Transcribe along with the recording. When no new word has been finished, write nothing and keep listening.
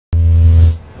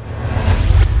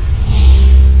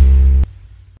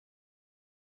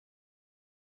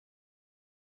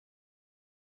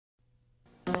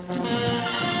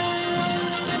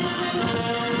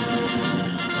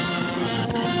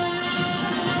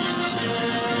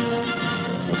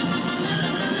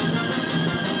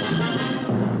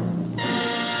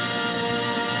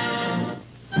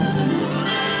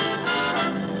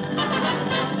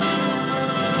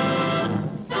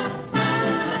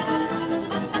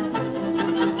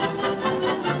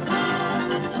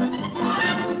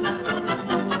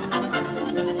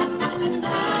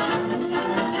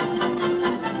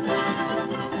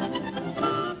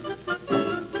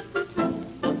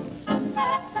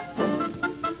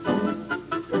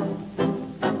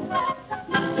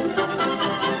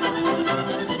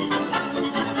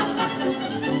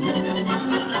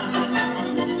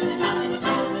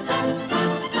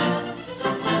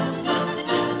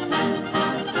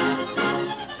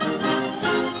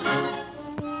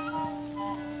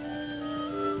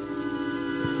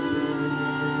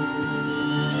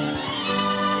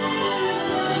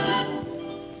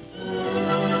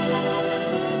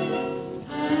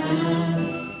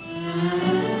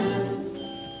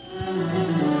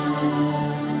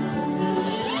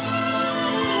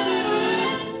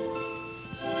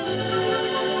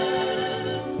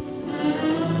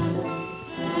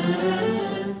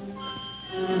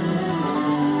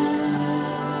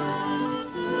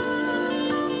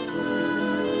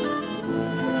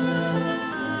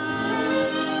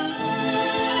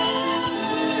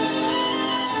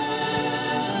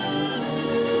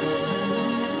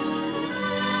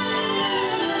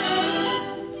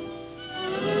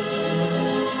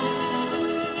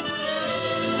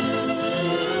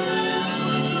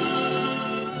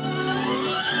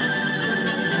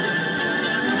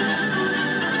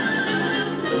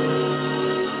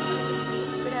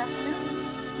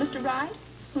Mr. Wright?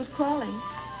 Who's calling?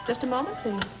 Just a moment,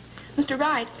 please. Mr.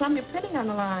 Wright, Columbia Printing on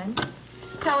the line.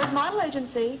 Towers Model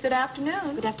Agency. Good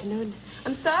afternoon. Good afternoon.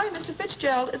 I'm sorry Mr.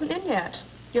 Fitzgerald isn't in yet.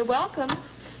 You're welcome.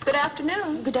 Good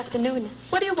afternoon. Good afternoon.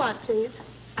 What do you want, please?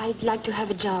 I'd like to have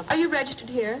a job. Are you registered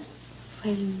here?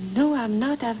 Well, no, I'm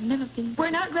not. I've never been... We're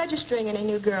not registering any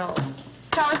new girls.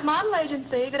 Towers Model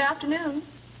Agency. Good afternoon.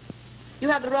 You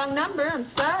have the wrong number. I'm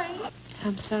sorry.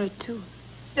 I'm sorry, too.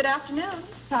 Good afternoon.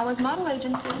 Towers Model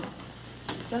Agency.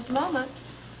 Just a moment.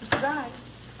 Mr. Wright.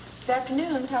 Good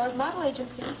afternoon. Towers Model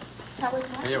Agency. Towers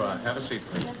Model. Here you are. Have a seat,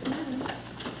 please. Good afternoon.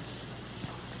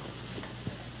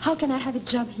 How can I have a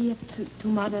job here to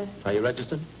model? Are you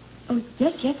registered? Oh,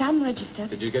 yes, I'm registered.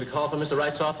 Did you get a call from Mr.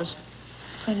 Wright's office?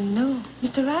 Well, no.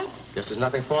 Mr. Wright? Guess there's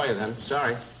nothing for you then.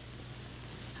 Sorry.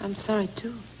 I'm sorry,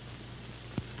 too.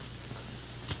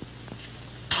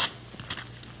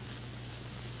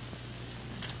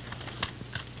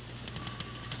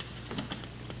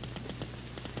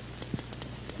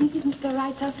 This is Mr.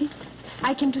 Wright's office.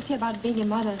 I came to see about being a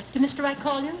model. Did Mr. Wright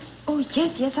call you? Oh,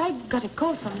 yes, I got a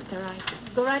call from Mr. Wright.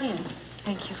 Go right in.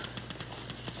 Thank you.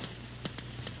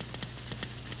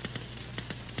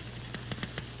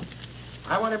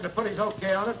 I want him to put his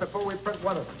okay on it before we print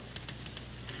one of them.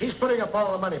 He's putting up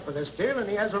all the money for this deal, and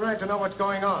he has a right to know what's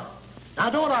going on. Now,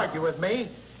 don't argue with me.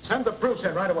 Send the proofs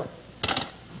in right away.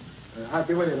 I'll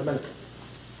be with you in a minute.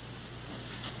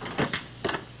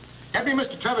 Get me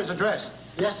Mr. Trevor's address.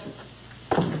 Yes, sir.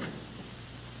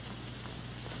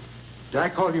 Did I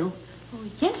call you? Oh,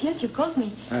 yes, you called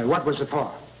me. What was it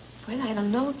for? Well, I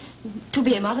don't know. To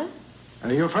be a model?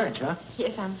 You're French, huh?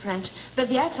 Yes, I'm French. But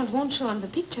the accent won't show on the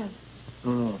pictures.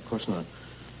 No, of course not.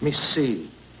 Let me see.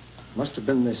 Must have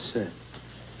been this,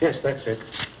 Yes, that's it.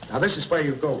 Now, this is where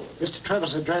you go. Mr.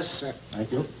 Trevor's address, sir.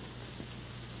 Thank you.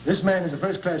 This man is a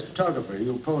first-class photographer.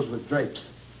 He'll pose with drapes.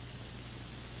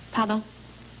 Pardon?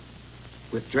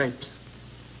 With drapes.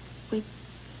 With...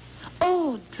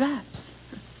 Oh, drapes.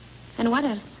 And what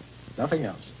else? Nothing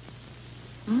else.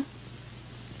 Hmm?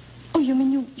 Oh, you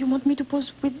mean you want me to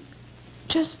pose with...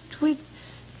 just with...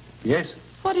 Yes.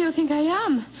 What do you think I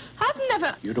am? I've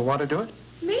never... You don't want to do it?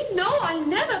 Me? No, I'll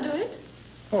never do it.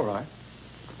 All right.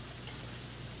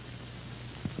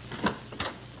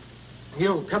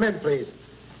 You, come in, please.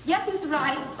 Yes, Mr.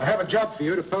 Wright. I have a job for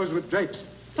you to pose with drapes.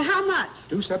 For how much?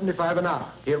 $2.75 an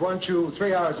hour. He'll want you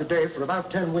 3 hours a day for about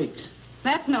 10 weeks.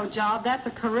 That's no job. That's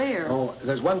a career. Oh,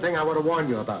 there's one thing I want to warn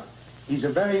you about. He's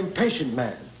a very impatient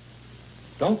man.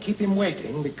 Don't keep him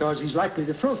waiting because he's likely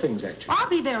to throw things at you. I'll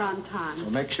be there on time. So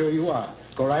make sure you are.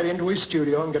 Go right into his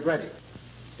studio and get ready.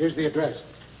 Here's the address.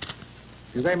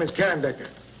 His name is Decker.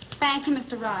 Thank you,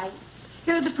 Mr. Wright.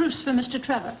 Here are the proofs for Mr.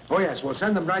 Trevor. Oh, yes. We'll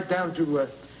send them right down to...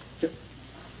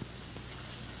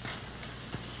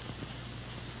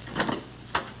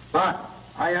 Bart,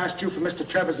 I asked you for Mr.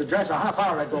 Trevor's address a half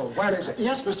hour ago. Where is it?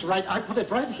 Yes, Mr. Wright. I put it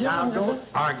right here. Now, don't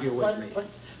argue with me.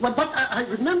 But I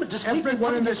remember distinctly...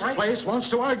 Everyone in this right. place wants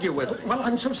to argue with me. Well,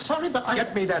 I'm so sorry, but I...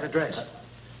 Get me that address.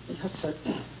 Yes, sir.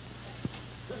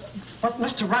 But,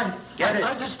 Mr. Wright... Get it.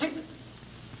 I distinctly...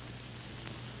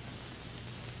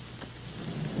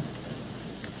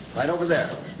 Right over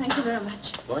there. Thank you very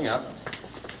much. Going up.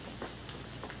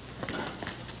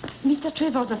 Mr.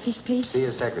 Trevor's office, please. See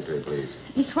your secretary, please.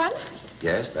 This one?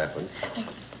 Yes, that one. Thank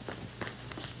you.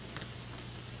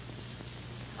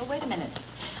 Oh, wait a minute.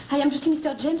 I am to see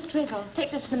Mr. James Trevor.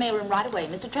 Take this to the mailroom right away.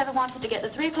 Mr. Trevor wants you to get the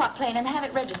 3 o'clock plane and have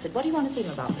it registered. What do you want to see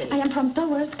him about, please? I am from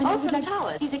Towers, and I Oh, would from like...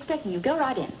 Towers. He's expecting you. Go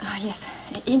right in. Ah, yes.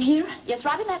 In here? Yes,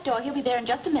 right in that door. He'll be there in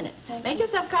just a minute. Make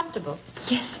yourself comfortable.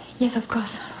 Yes, of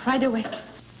course. Right away.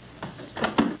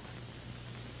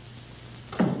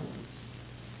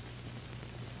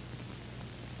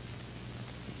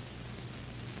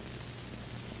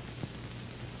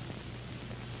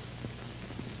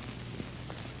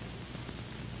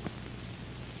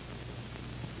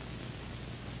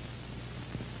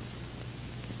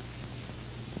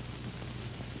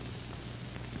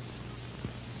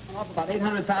 About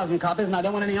 800,000 copies, and I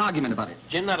don't want any argument about it.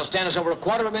 Jim, that'll stand us over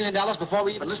 $250,000 before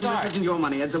we even Listen, start. this isn't your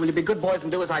money, Ed, so will you be good boys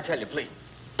and do as I tell you, please?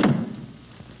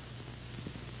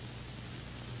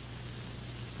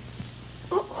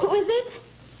 Who is it?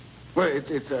 Well,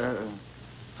 it's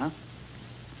huh?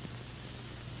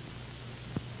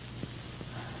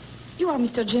 You are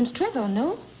Mr. James Trevor,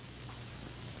 no?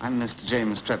 I'm Mr.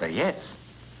 James Trevor, yes.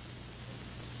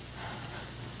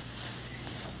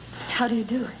 How do you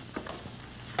do?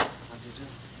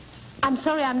 I'm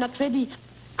sorry, I'm not ready.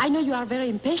 I know you are very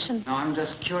impatient. No, I'm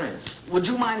just curious. Would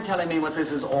you mind telling me what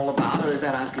this is all about, or is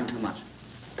that asking too much?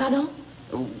 Pardon?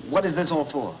 What is this all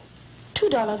for?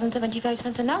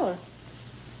 $2.75 an hour.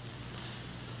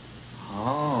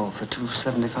 for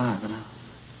 $2.75 an hour.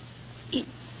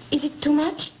 Is it too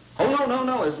much? Oh,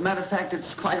 no. As a matter of fact,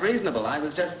 it's quite reasonable. I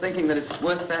was just thinking that it's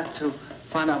worth that to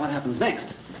find out what happens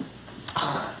next.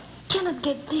 Cannot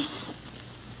get this.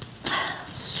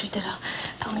 Zut alors.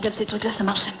 On regarde ces trucs-là, ça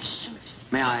marche jamais.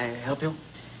 May I help you?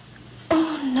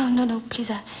 Oh, no,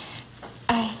 please.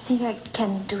 I think I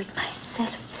can do it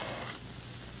myself.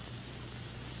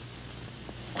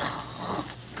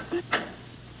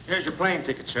 Here's your plane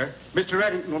ticket, sir. Mr.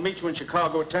 Eddington will meet you in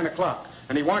Chicago at 10 o'clock,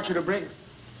 and he wants you to bring...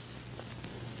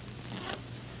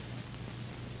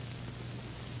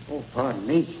 Oh, pardon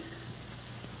me.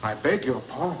 I beg your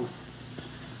pardon.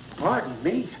 Pardon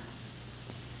me.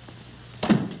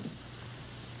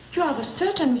 You are the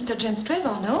certain Mr. James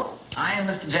Trevor, no? I am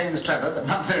Mr. James Trevor, but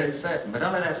not very certain. But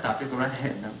don't let that stop you. Go right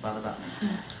ahead. Don't bother about me.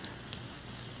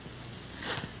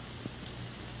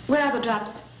 Where are the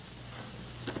drops?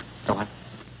 The what?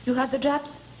 You have the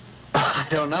drops? I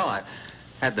don't know. I've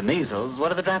had the measles.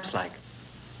 What are the drops like?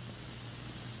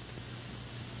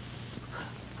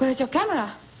 Where's your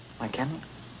camera? My camera?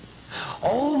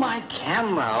 Oh, my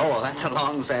camera. Oh, that's a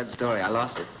long, sad story. I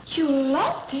lost it. You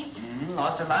lost it?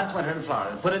 Lost it last winter in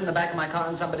Florida. Put it in the back of my car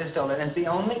and somebody stole it. And it's the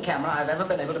only camera I've ever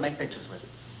been able to make pictures with.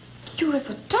 You're a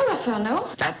photographer,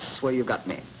 no? That's where you got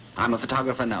me. I'm a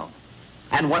photographer, no.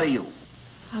 And what are you?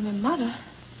 I'm a model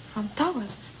from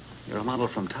Towers. You're a model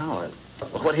from Towers.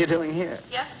 What are you doing here?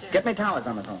 Yes, sir. Get me Towers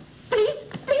on the phone. Please,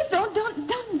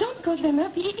 don't call them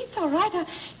up. It's all right.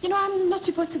 I'm not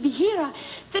supposed to be here.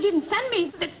 They didn't send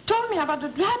me. They told me about the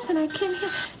drops and I came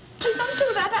here. Please don't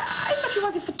do that. I thought you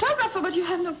was a photographer, but you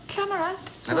have no cameras.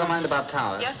 I don't mind about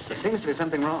Towers. Yes, sir. There seems to be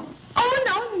something wrong.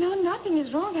 Oh, no, nothing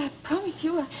is wrong. I promise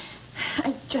you.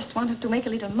 I just wanted to make a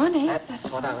little money.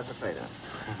 That's what I was afraid of.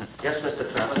 Yes,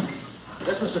 Mr. Trevor.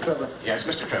 Yes, Mr. Trevor. Yes,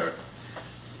 Mr. Trevor.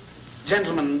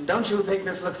 Gentlemen, don't you think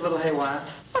this looks a little haywire?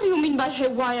 What do you mean by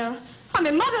haywire? I'm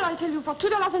a model, I tell you, for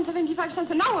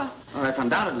 $2.75 an hour. Well, that's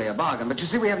undoubtedly a bargain, but you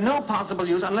see, we have no possible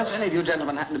use unless any of you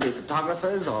gentlemen happen to be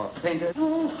photographers or painters.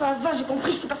 Oh, ça va, j'ai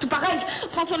compris, c'est partout pareil.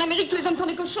 France, en Amérique, tous les hommes sont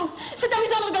des cochons. C'est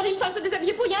amusant de regarder une femme se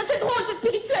déshabiller pour rien, c'est drôle, c'est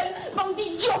spirituel. Bande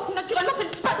d'idiots, naturellement,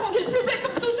 c'est le patron qui est le plus bête,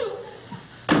 comme toujours.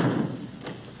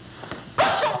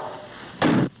 Cochon!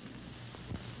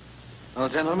 Well,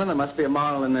 gentlemen, there must be a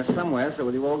moral in this somewhere, so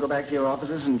will you all go back to your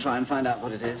offices and try and find out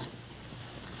what it is?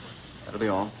 That'll be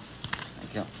all.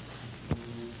 Thank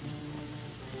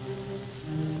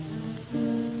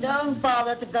you. Don't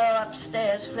bother to go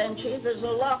upstairs, Frenchy. There's a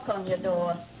lock on your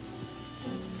door.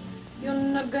 You're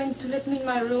not going to let me in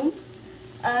my room?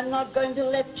 I'm not going to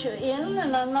let you in,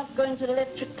 and I'm not going to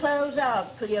let you close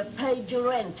out till you've paid your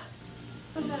rent.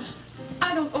 But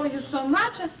I don't owe you so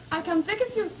much. I can take a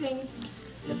few things.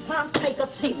 You can't take a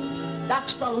thing.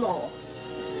 That's the law.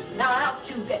 Now out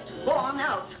you get. Go on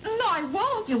out. No, I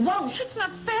won't. You won't. It's not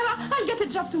fair. I'll get a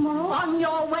job tomorrow. On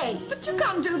your way. But you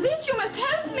can't do this. You must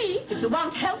help me. If you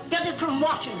want help, get it from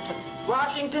Washington.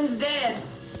 Washington's dead.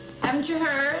 Haven't you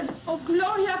heard? Oh,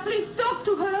 Gloria, please talk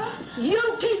to her. You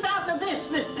keep out of this,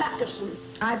 Miss Patterson.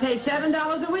 I pay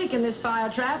 $7 a week in this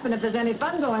fire trap, and if there's any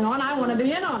fun going on, I want to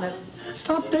be in on it.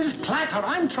 Stop this clatter.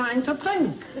 I'm trying to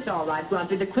think. It's all right,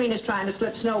 Grumpy. The Queen is trying to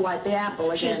slip Snow White the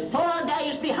apple She's again. 4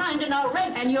 days behind in her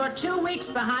rent. And you're 2 weeks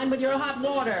behind with your hot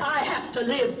water. I have to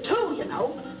live, too, you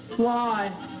know.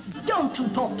 Why? Don't you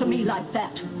talk to me like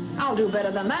that. I'll do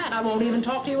better than that. I won't even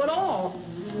talk to you at all.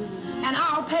 And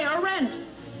I'll pay her rent.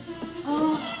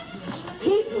 Oh, these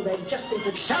people, they've just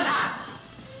been... Shut up!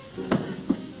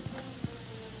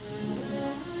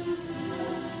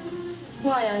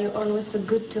 Why are you always so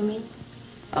good to me?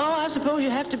 Oh, I suppose you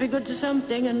have to be good to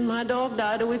something, and my dog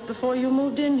died a week before you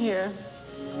moved in here.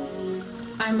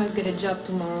 I must get a job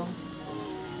tomorrow.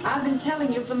 I've been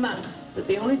telling you for months that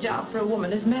the only job for a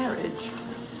woman is marriage.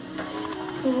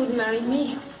 Who would marry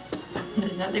me?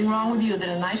 There's nothing wrong with you that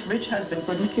a nice, rich husband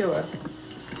couldn't cure.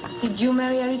 Did you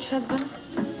marry a rich husband?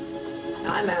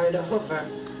 I married a hoofer.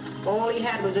 All he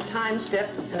had was a time step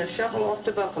and a shovel off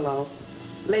to Buffalo.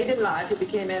 Late in life, he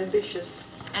became ambitious.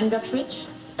 And got rich?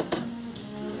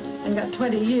 And got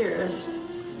 20 years.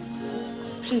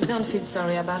 Please don't feel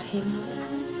sorry about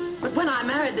him. But when I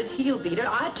married this heel beater,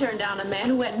 I turned down a man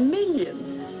who had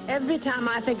millions. Every time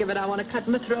I think of it, I want to cut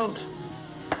my throat.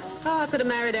 Oh, I could have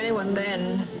married anyone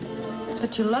then.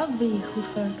 But you love the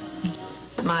hoofer.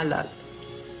 My luck.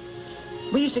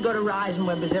 We used to go to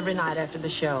Reisenweber's every night after the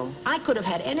show. I could have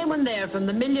had anyone there, from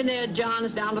the millionaire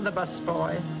Johns down to the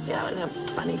busboy. Yeah, he was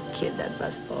a funny kid, that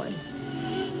busboy.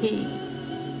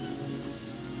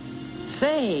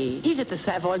 Say, he's at the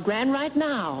Savoy Grand right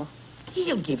now.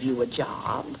 He'll give you a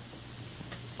job.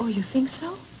 Oh, you think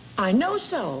so? I know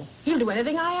so. He'll do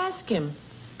anything I ask him.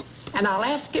 And I'll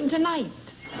ask him tonight.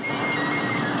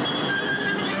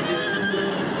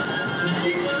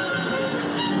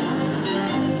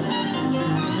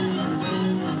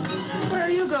 Where are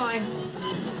you going?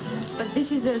 But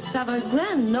this is the Savoy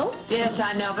Grand, no? Yes,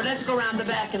 I know, but let's go around the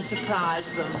back and surprise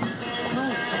them.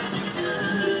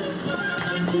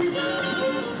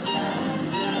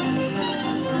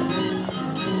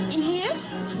 In here?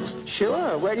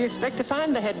 Sure. Where do you expect to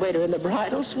find the head waiter? In the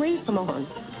bridal suite? Come on.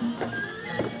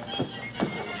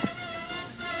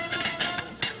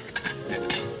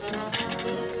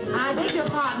 I beg your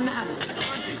pardon.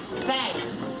 Thanks.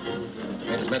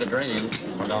 It's Mediterranean,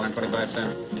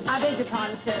 $1.25. I beg your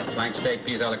pardon, sir. Flank steak,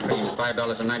 peas a la creme,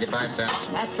 $5.95.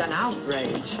 That's an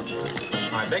outrage.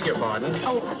 I beg your pardon.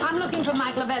 Oh, I'm looking for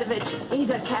Mike Lebetovich. He's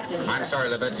a captain. I'm sorry,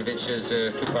 Lebetovich is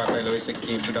two parfait Louis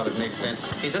 16, $2.80.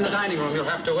 He's in the dining room. You'll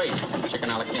have to wait. Chicken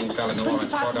a la king, salad New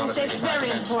Orleans, $4.85. It's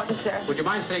very important, sir. Would you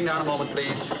mind sitting down a moment,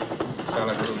 please?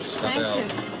 Salad Rouge, Labelle,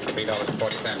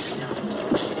 $3.40.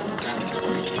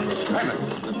 Trevor.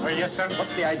 Oh, yes, sir?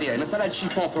 What's the idea? In a salad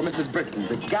chiffon for Mrs. Britton,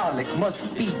 the garlic must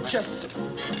be just...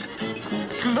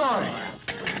 Gloria!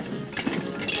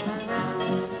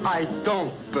 I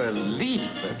don't believe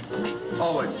it.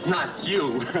 Oh, it's not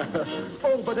you.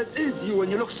 Oh, but it is you,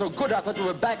 and you look so good. I thought you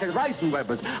were back at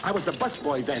Reisenweber's. I was the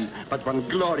busboy then. But when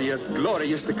Gloria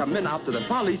used to come in after the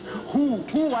follies, who,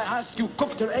 I ask you,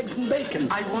 cooked her eggs and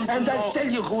bacon? I want to know. I'll tell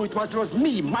you who it was. It was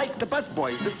me, Mike the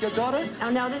busboy. Is this your daughter?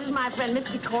 Oh, no, this is my friend,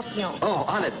 Mr. Cortion. Oh,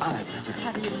 on it.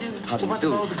 How do you do? How do you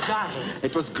do?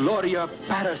 It was Gloria,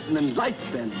 Patterson, and Lights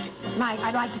then. Mike,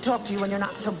 I'd like to talk to you when you're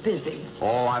not so busy.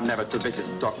 Oh, I'm never too busy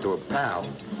to talk to a pal.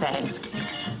 Thanks.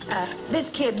 This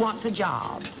kid wants a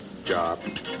job. Job?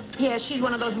 Yes, she's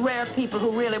one of those rare people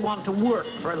who really want to work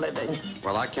for a living.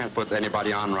 Well, I can't put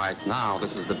anybody on right now.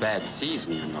 This is the bad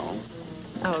season, you know.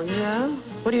 Oh, yeah?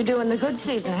 What do you do in the good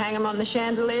season? Hang them on the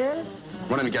chandeliers?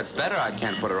 When it gets better, I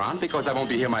can't put her on because I won't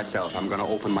be here myself. I'm going to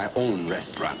open my own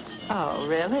restaurant. Oh,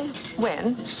 really?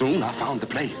 When? Soon. I found the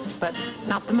place. But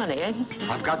not the money, eh?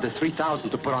 I've got the $3,000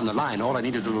 to put on the line. All I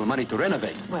need is a little money to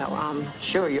renovate. Well, I'm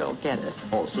sure you'll get it.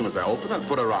 Oh, as soon as I open, I'll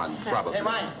put her on, probably. Hey,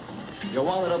 Mike. Your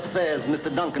wallet upstairs.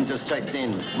 Mr. Duncan just checked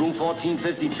in. Room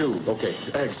 1452. Okay.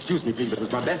 Excuse me, please, but it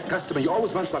was my best customer. He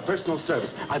always wants my personal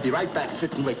service. I'll be right back.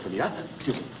 Sit and wait for me, huh?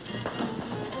 Excuse me.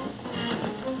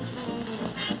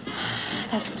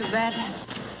 That's too bad.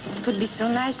 It would be so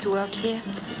nice to work here.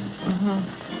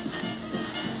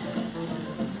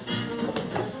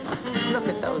 Look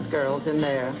at those girls in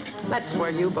there. That's where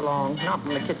you belong, not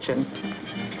in the kitchen.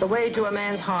 The way to a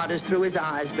man's heart is through his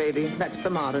eyes, baby. That's the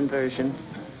modern version.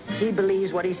 He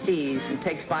believes what he sees and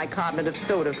takes bicarbonate of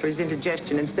soda for his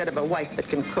indigestion instead of a wife that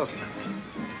can cook.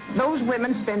 Those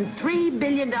women spend $3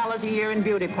 billion a year in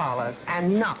beauty parlors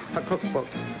and not for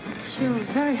cookbooks. You're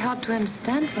very hard to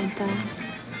understand sometimes.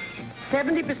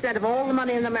 70% of all the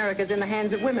money in America is in the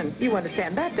hands of women. You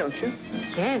understand that, don't you?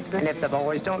 Yes, but... And if the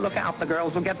boys don't look out, the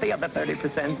girls will get the other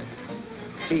 30%.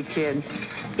 Gee, kid,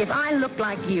 if I looked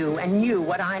like you and knew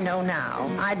what I know now,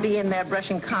 I'd be in there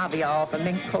brushing caviar off a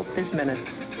mink coat this minute.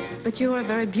 But you were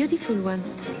very beautiful once.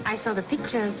 I saw the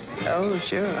pictures. Oh,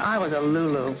 sure. I was a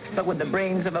Lulu, but with the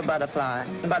brains of a butterfly.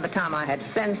 And by the time I had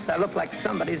sense, I looked like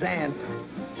somebody's aunt.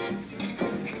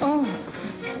 Oh,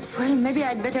 well, maybe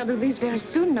I'd better do this very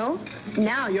soon, no?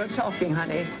 Now you're talking,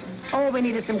 honey. All we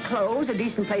need is some clothes, a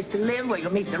decent place to live where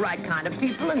you'll meet the right kind of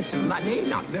people, and some money,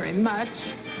 not very much.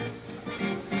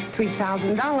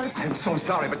 $3,000. I'm so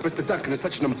sorry, but Mr. Duncan is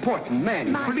such an important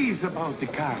man. Mike. Please, about the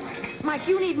garlic. Mike,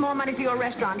 you need more money for your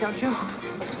restaurant, don't you?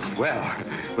 Well,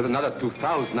 with another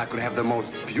 $2,000, I could have the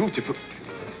most beautiful...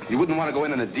 You wouldn't want to go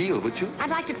in on a deal, would you? I'd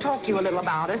like to talk to you a little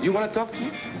about it. You want to talk to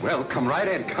me? Well, come right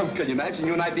in. Come, can you imagine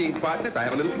you and I being partners? I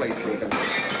have a little place for you.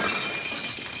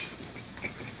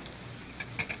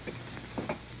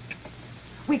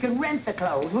 We can rent the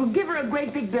clothes. We'll give her a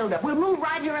great big build-up. We'll move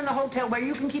right here in the hotel where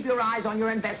you can keep your eyes on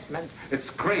your investment. It's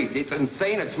crazy. It's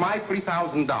insane. It's my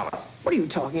 $3,000. What are you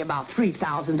talking about,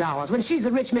 $3,000? When she's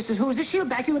the rich Mrs. Hoosier, she'll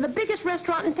back you with the biggest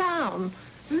restaurant in town.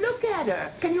 Look at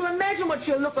her. Can you imagine what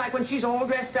she'll look like when she's all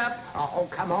dressed up? Oh,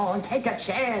 come on, take a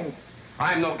chance.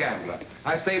 I'm no gambler.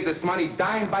 I saved this money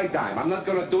dime by dime. I'm not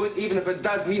going to do it even if it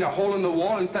does mean a hole in the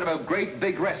wall instead of a great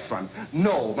big restaurant.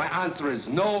 No. My answer is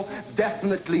no.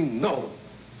 Definitely no.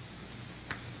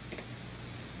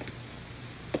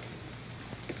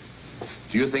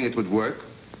 Do you think it would work?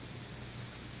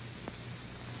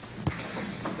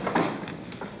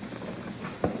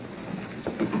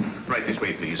 Right. Right this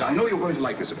way, please. I know you're going to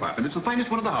like this apartment. It's the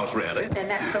finest one in the house, really. Then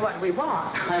that's the one we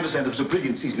want. I understand it was a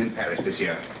brilliant season in Paris this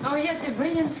year. Oh, yes, a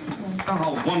brilliant season. Oh,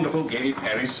 how wonderful, gay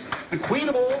Paris. The queen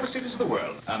of all the cities of the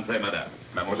world. Entrez, madame.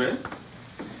 Mademoiselle.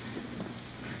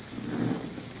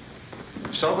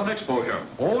 Southern exposure,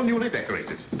 all newly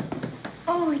decorated.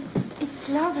 Oh, it's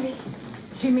lovely.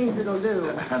 She means it'll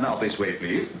do. Now, this way,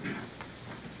 please.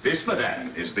 This,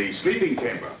 madame, is the sleeping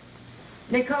chamber.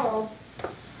 Nicole,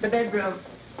 the bedroom.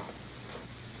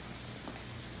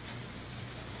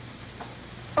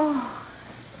 Oh,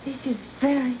 this is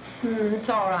very... It's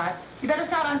all right. You better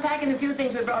start unpacking the few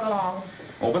things we brought along.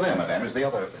 Over there, madame, is the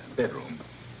other bedroom.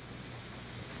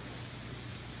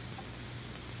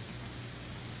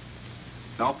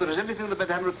 Now, if there is anything that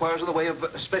madame requires in the way of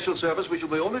special service, we shall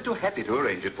be only too happy to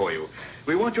arrange it for you.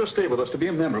 We want your stay with us to be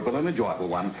a memorable and enjoyable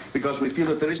one, because we feel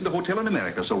that there isn't a hotel in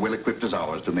America so well equipped as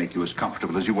ours to make you as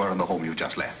comfortable as you were in the home you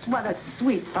just left. What a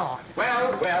sweet thought.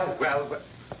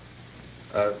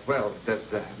 Well, does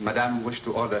Madame wish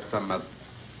to order some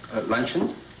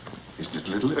luncheon? Isn't it a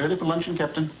little early for luncheon,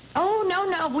 Captain? Oh,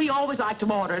 no. We always like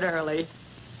to order it early.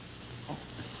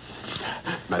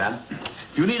 Madame?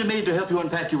 If you need a maid to help you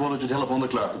unpack, you wanted to telephone the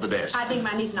clerk at the desk. I think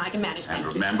my niece and I can manage that. And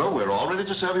remember, we're all ready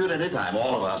to serve you at any time,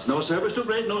 all of us. No service too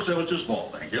great, no service too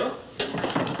small. Thank you.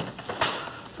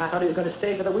 I thought he was going to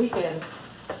stay for the weekend.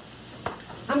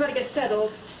 I'm going to get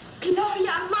settled.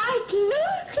 Gloria, Mike,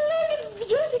 look, it's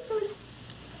beautiful.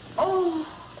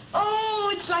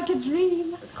 Oh, it's like a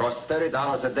dream. It costs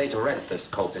 $30 a day to rent this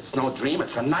coat. It's no dream,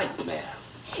 it's a nightmare.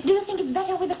 Do you think it's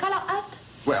better with the color up?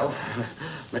 Well,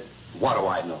 what do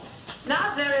I know?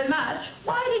 Not very much.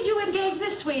 Why did you engage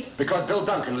this suite? Because Bill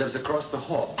Duncan lives across the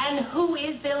hall. And who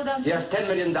is Bill Duncan? He has $10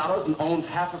 million and owns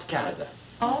half of Canada.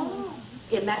 Oh,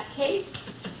 in that case,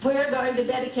 we're going to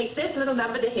dedicate this little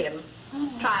number to him.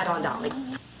 Try it on,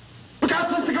 darling. Look out,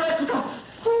 Mr. Gray, look out!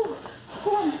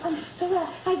 I'm sorry.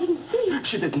 I didn't see it.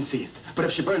 She didn't see it. But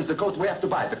if she burns the coat, we have to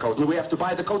buy the coat. And we have to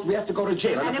buy the coat, we have to go to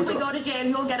jail. And if we go to jail,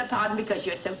 you'll get a pardon because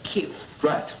you're so cute.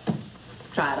 Right.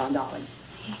 Try it on, darling.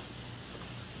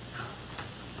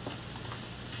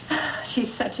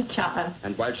 She's such a child.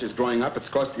 And while she's growing up, it's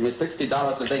costing me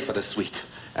 $60 a day for the suite.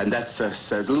 And that's a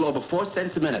little over 4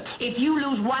 cents a minute. If you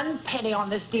lose 1 penny on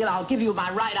this deal, I'll give you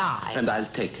my right eye. And I'll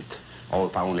take it. Oh,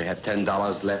 if I only had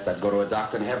 $10 left, I'd go to a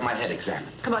doctor and have my head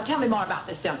examined. Come on, tell me more about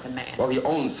this Duncan man. Well, he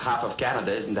owns half of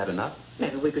Canada. Isn't that enough?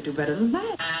 Maybe we could do better than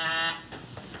that.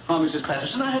 Oh, Mrs.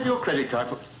 Patterson, I have your credit card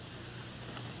for...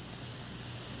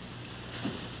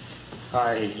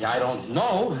 I don't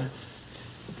know.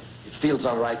 It feels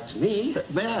all right to me.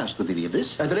 May I ask the meaning of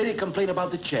this? The lady complained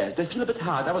about the chairs. They feel a bit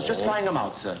hard. I was just trying them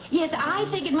out, sir. Yes, I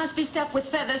think it must be stuffed with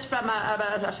feathers from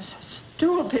a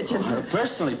stool pigeon.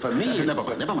 Personally, for me...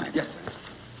 Never mind. Yes, sir.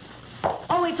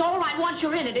 Oh, it's all right once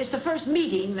you're in it. It's the first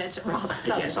meeting that's rather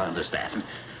sudden. Yes, I understand.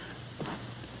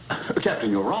 Captain,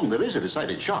 you're wrong. There is a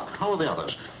decided shock. How are the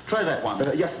others? Try that one.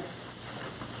 Yes, sir.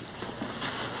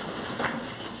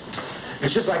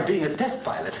 It's just like being a test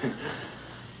pilot.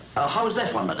 How's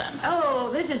that one, madame?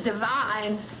 Oh, this is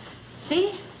divine.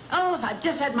 See? Oh, if I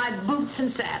just had my boots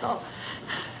and saddle.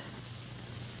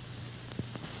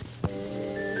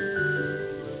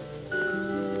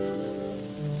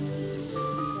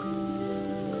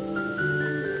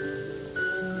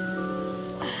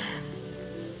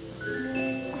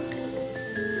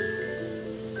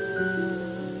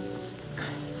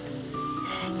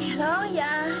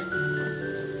 Gloria.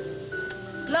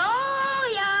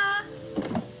 Gloria!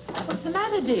 What's the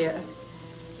matter, dear?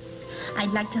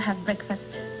 I'd like to have breakfast.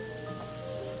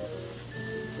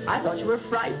 I thought you were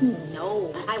frightened.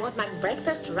 No, I want my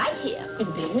breakfast right here. In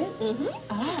bed? Mm-hmm.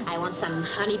 Oh. I want some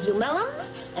honeydew melon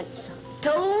and some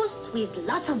toast with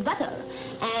lots of butter.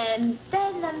 And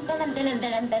then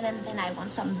I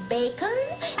want some bacon.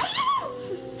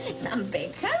 Some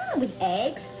bacon with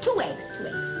eggs. 2 eggs.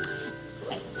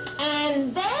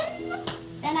 And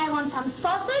then I want some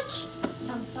sausage.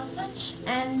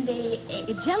 And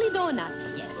a jelly donut.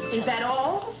 Yes. Is that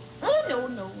all? Oh,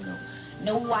 no.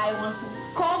 No, I want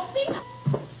some coffee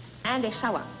and a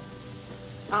shower.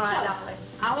 All right, darling.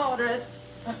 I'll order it.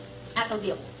 Apple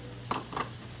deal.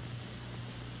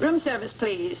 Room service,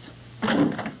 please.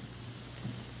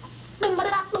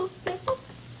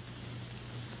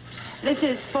 This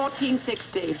is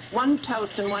 $14.60. 1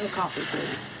 toast and 1 coffee,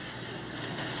 please.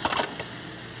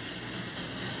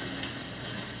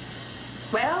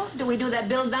 Well, do we do that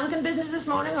Bill Duncan business this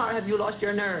morning, or have you lost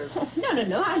your nerve? Oh,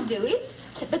 no, I'll do it.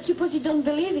 But suppose you don't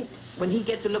believe it. When he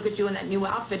gets a look at you in that new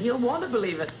outfit, he'll want to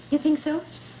believe it. You think so?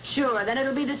 Sure, then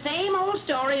it'll be the same old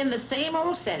story in the same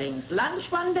old settings.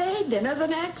 Lunch one day, dinner the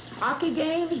next, hockey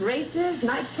games, races,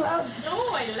 nightclubs.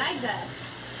 Oh, I like that.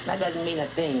 That doesn't mean a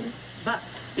thing. But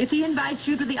if he invites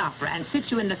you to the opera and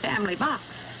sits you in the family box,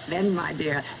 then, my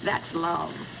dear, that's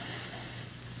love.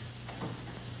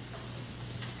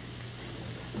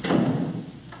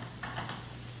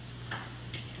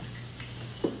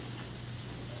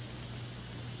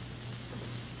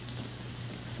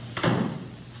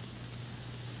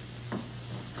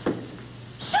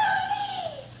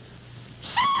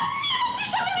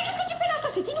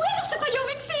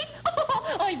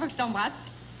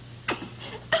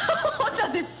 Oh, ça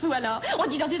c'est fou alors. On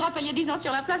dit dans tu te rappelles il y a 10 ans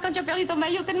sur la place quand tu as perdu ton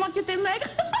maillot tellement que tu étais maigre.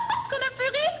 Est-ce qu'on a pu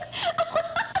rire?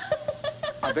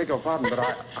 I beg your pardon, but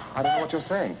I don't know what you're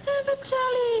saying. But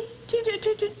Charlie, tu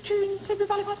ne sais plus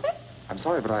parler français? I'm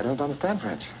sorry, but I don't understand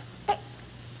French. Hey,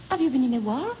 have you been in a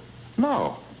war?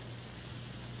 No.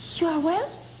 You are well?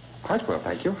 Quite well,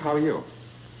 thank you. How are you?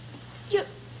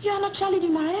 You are not Charlie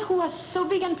Dumaret, who was so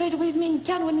big and played with me in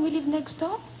Cannes when we lived next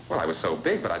door? Well, I was so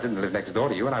big, but I didn't live next door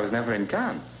to you, and I was never in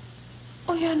Cannes.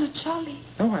 Oh, you're not Charlie?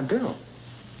 No, I'm Bill.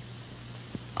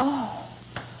 Oh.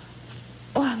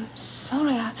 Oh, I'm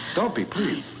sorry. Don't be,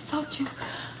 please. I thought you...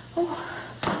 Oh.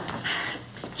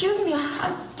 Excuse me,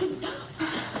 I didn't...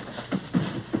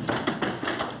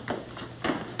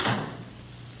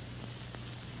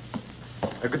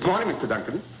 Good morning, Mr.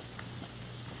 Duncan.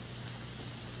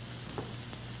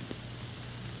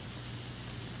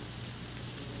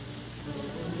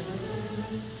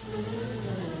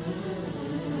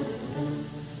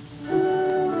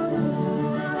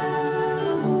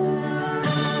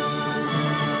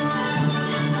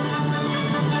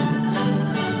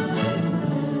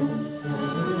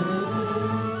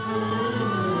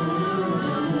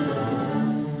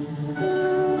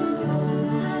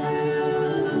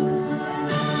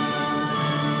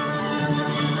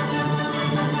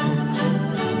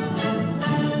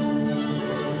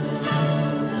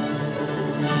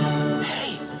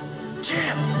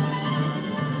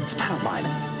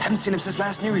 Seen him since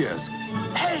last New Year's.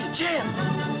 Hey, Jim!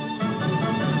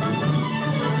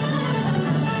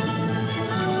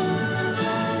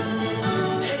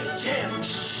 Hey, Jim!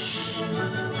 Shh.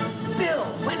 Bill,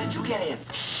 when did you get in?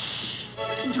 Shh.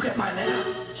 Didn't you get my letter?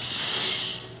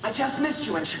 Shh. I just missed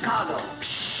you in Chicago.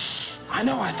 Shh. I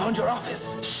know, I phoned your office.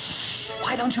 Shh.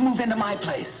 Why don't you move into my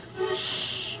place?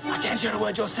 Shh. I can't hear a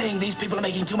word you're saying. These people are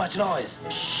making too much noise.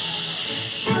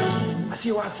 Shh. I see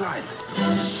you outside.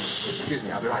 Excuse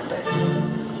me, I'll be right back.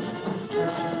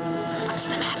 What's the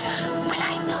matter? Will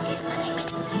I know this money?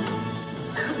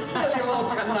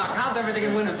 How's everything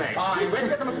in Winnipeg? Fine. Where'd you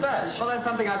get the mustache? Well, that's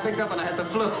something I picked up when I had the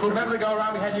flu. Remember the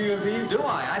go-around we had New Year's Eve? Do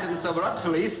I? I didn't sober up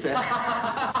till Easter.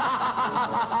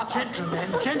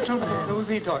 Gentlemen. Who's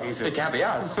he talking to? It can't be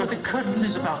us. So the curtain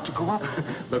is about to go up.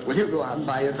 Look, will you go out and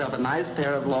buy yourself a nice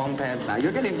pair of long pants now?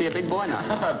 You're getting to be a big boy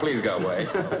now. Please go away.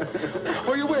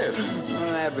 Who are you with?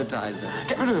 An advertiser.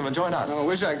 Get rid of him and join us. Oh, I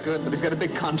wish I could, but he's got a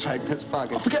big contract in his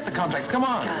pocket. Oh, forget the contracts. Come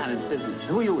on. God, it's business.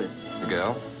 Who are you with? The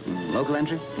girl. Local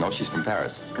entry? No, she's from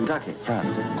Paris. Kentucky.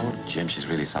 France. Oh, Jim, she's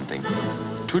really something.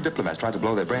 2 diplomats tried to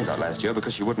blow their brains out last year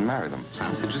because she wouldn't marry them.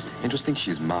 Sounds interesting. Interesting?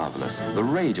 She's marvelous. The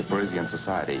rage of Parisian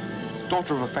society.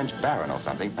 Daughter of a French baron or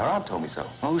something. Her aunt told me so.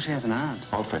 Oh, she has an aunt.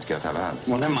 All French girls have aunts.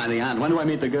 Well, never mind the aunt. When do I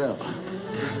meet the girl?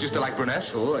 Do you still like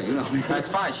brunettes? Sure, you know me. That's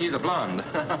fine. She's a blonde.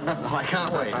 Oh, I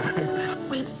can't wait.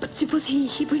 Well, but suppose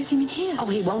he brings him in here. Oh,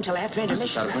 he won't till after Mrs.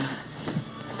 intermission. Patterson,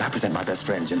 I present my best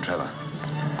friend, Jim Trevor.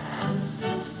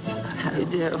 How do you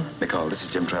do? Nicole, this is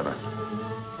Jim Trevor.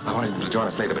 I wanted him to join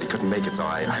us later, but he couldn't make it, so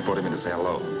I brought him in to say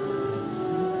hello.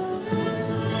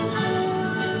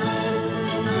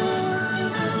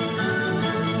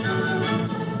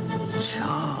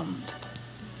 Charmed.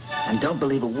 And don't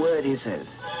believe a word he says.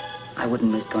 I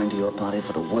wouldn't miss going to your party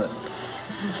for the world.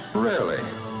 Really?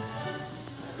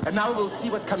 And now we'll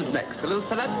see what comes next. A little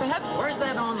salad, perhaps? Where's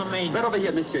that on the menu? Right over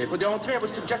here, monsieur. For the entrée, I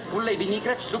would suggest poulet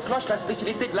vinaigrette sous cloche, la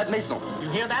spécialité de la maison. You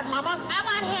hear that, Mama? I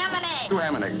want ham and eggs. 2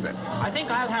 ham and eggs, then. I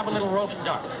think I'll have a little roast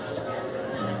duck.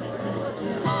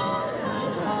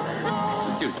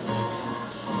 Excuse me.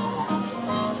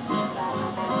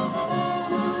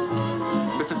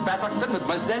 Mrs. Patterson,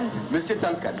 mademoiselle, Monsieur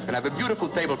Duncan. Can I have a beautiful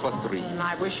table for 3?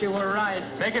 I wish you were right.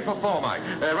 Make it for 4, Mike.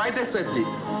 Right this way, please.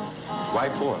 Why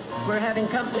 4? We're having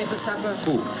company for supper.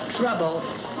 Who? Trouble.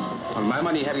 On my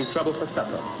money, having trouble for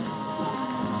supper.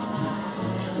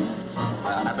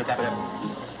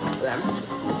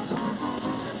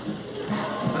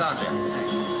 Sit down, Jim.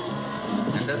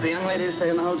 Does the young lady stay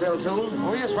in the hotel, too?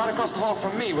 Oh, yes, right across the hall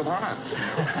from me with her aunt.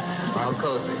 How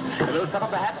cozy. A little supper,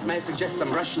 perhaps? May I suggest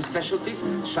some Russian specialties?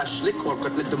 Shashlik or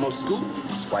cutlet de Moscow?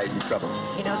 Why is he trouble?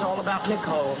 He knows all about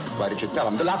Nicole. Why did you tell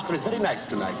him? The lobster is very nice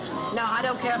tonight. No, I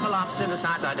don't care for lobster.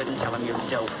 Besides, I didn't tell him, you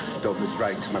dope. Dope is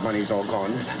right. My money's all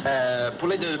gone.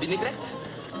 Poulet de vinaigrette?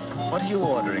 What are you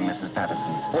ordering, Mrs.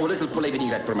 Patterson? Oh, a little poulet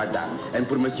vinaigrette for madame. And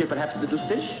for monsieur, perhaps a little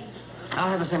fish? I'll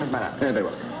have the same as madame. Very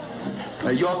well, sir.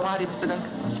 Your party, Mr.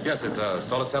 Duncan? Yes, it's a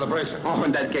sort of celebration. Oh,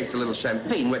 in that case, a little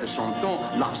champagne, where the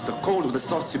chanton, lobster cold with the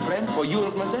sauce supreme for you,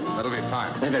 mademoiselle? That'll be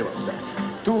fine. Very well, sir.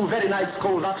 2 very nice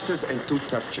cold lobsters and 2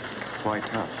 tough chickens. Quite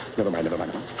tough. Never mind, never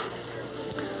mind.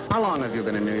 How long have you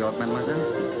been in New York, mademoiselle?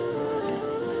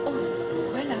 Oh,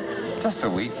 well, Just a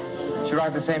week. She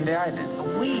arrived the same day I did.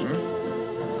 a week.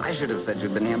 I should have said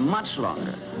you'd been here much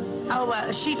longer.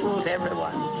 Oh, she fools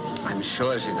everyone. I'm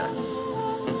sure she does.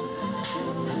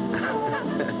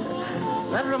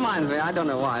 That reminds me, I don't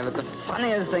know why, but the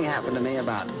funniest thing happened to me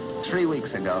about 3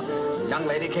 weeks ago. This young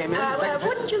lady came in.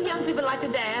 Wouldn't you young people like to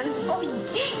dance? Oh,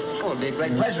 yes. Oh, it'd be a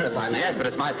great pleasure if I may. Yes, but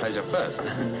it's my pleasure first.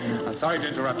 I'm sorry to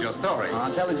interrupt your story.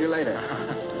 I'll tell it you later.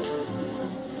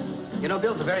 You know,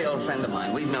 Bill's a very old friend of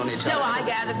mine. We've known each other. So I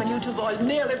gathered when you two boys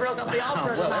nearly broke up the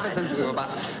altar. Well, ever since we were about...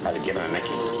 I'll give her a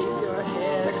necking. Keep your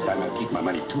head. Next time I'll keep my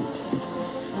money, too.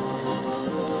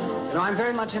 You know, I'm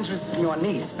very much interested in your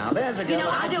niece. Now, there's a girl... You know,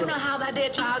 I don't know how that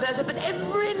dear child does it, but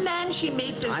every man she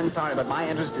meets is... I'm sorry, but my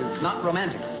interest is not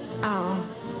romantic. Oh.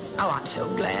 Oh, I'm so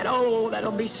glad. Oh,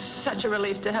 that'll be such a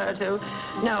relief to her, to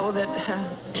know that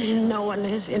no one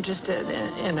is interested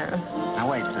in her.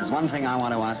 Now, wait. There's one thing I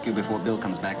want to ask you before Bill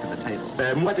comes back to the table.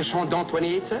 Moi de Chandon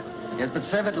 28, sir? Yes, but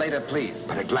serve it later, please.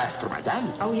 But a glass for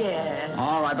madame. Oh, yes.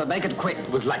 All right, but make it quick.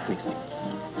 With light mixing.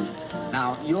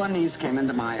 Now, your niece came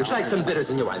into my Would you like some bitters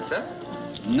in your wine, sir?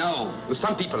 No. Well,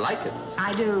 some people like it.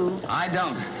 I do. I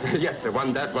don't. Yes, sir.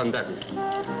 One does, one doesn't.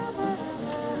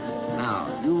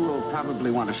 Now, you will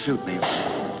probably want to shoot me.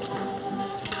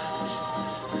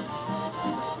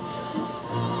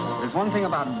 There's one thing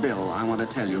about Bill I want to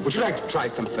tell you. Would you like to try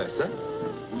some first, sir?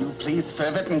 You please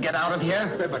serve it and get out of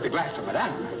here? But the glass for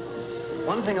madame.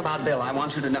 One thing about Bill I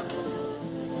want you to know.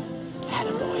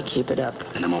 Attaboy, keep it up.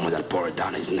 In a moment, I'll pour it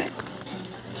down his neck.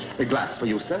 A glass for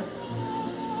you, sir.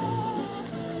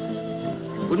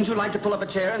 Wouldn't you like to pull up a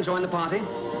chair and join the party?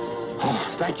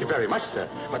 Oh, thank you very much, sir.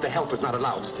 But the helper's not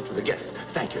allowed to sit with the guests.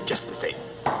 Thank you, just the same.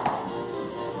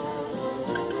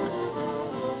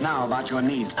 Now, about your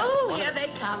niece. Oh, here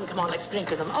they come. Come on, let's drink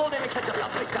to them. Oh, they're such a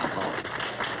lovely couple.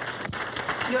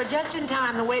 You're just in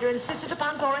time. The waiter insisted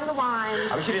upon pouring the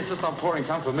wine. I wish you'd insist on pouring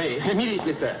some for me.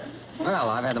 Immediately, sir. Well,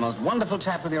 I've had the most wonderful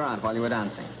chat with your aunt while you were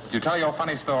dancing. Did you tell your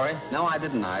funny story? No, I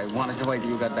didn't. I wanted to wait till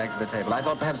you got back to the table. I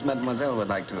thought perhaps mademoiselle would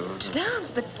like to... To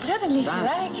dance, but certainly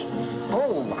Frank.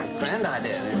 Oh, my grand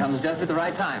idea. It comes just at the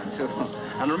right time, too.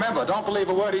 And remember, don't believe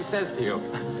a word he says to you.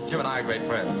 Jim and I are great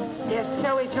friends. Yes,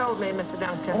 so he told me, Mr.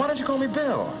 Duncan. Well, why don't you call me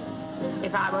Bill?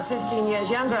 If I were 15 years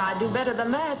younger, I'd do better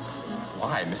than that.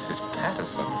 Why, Mrs.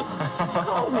 Patterson?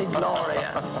 Call me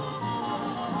Gloria.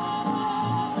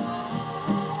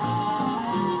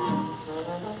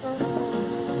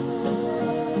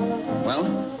 Well?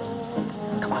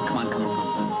 Come on.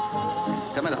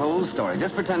 Tell me the whole story.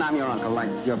 Just pretend I'm your uncle, like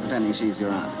you're pretending she's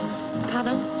your aunt.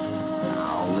 Pardon?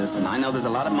 Now, listen, I know there's a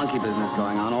lot of monkey business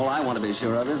going on. All I want to be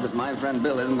sure of is that my friend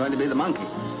Bill isn't going to be the monkey.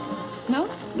 No?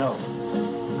 No.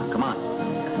 Now, come on.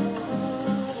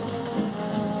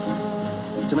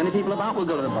 Too many people about? We'll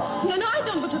go to the bar. No, I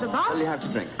don't go to the bar. What do you have to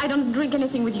drink? I don't drink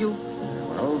anything with you.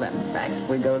 Well, then, back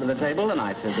we go to the table, and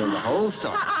I tell Bill the whole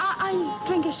story. I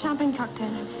drink a champagne cocktail.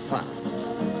 Fine.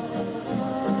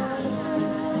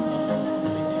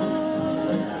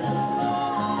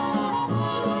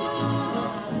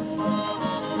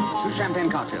 Two champagne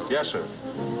cocktails. Yes, sir.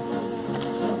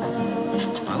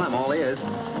 Well, I'm all ears.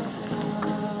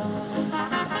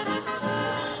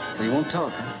 So you won't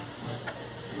talk, huh?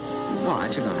 All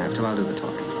right, you don't have to. I'll do the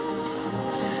talking.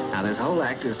 Now, this whole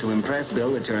act is to impress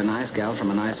Bill that you're a nice gal from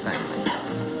a nice family.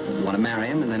 You want to marry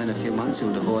him, and then in a few months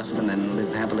you'll divorce him and then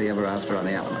live happily ever after on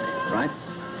the alimony, right?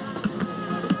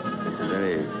 It's a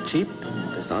very cheap,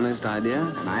 dishonest idea,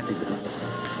 and I think that...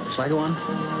 Shall I go on?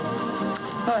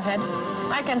 Go ahead.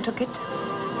 I can took it.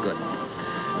 Good.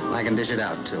 I can dish it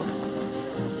out, too.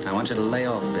 I want you to lay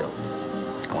off Bill.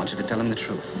 I want you to tell him the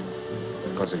truth.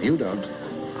 Because if you don't,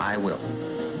 I will.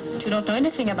 But you don't know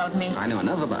anything about me. I know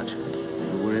enough about you.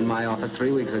 You were in my office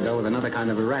 3 weeks ago with another kind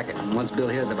of a racket. And once Bill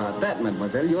hears about that,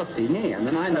 mademoiselle, you're fini. And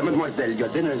then I know... Mademoiselle, your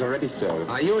dinner is already served.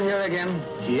 Are you here again?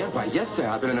 Here? Why, yes, sir.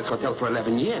 I've been in this hotel for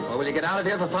 11 years. Well, will you get out of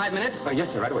here for 5 minutes? Yes,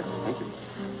 sir. Right away, sir. Thank you.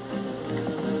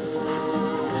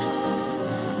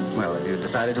 Well, have you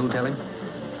decided who'll tell him?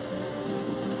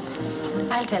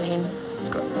 I'll tell him.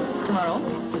 Good. Tomorrow?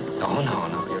 Oh,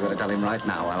 no. You're going to tell him right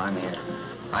now while I'm here.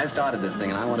 I started this thing,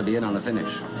 and I want to be in on the finish.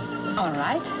 All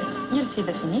right. You'll see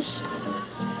the finish.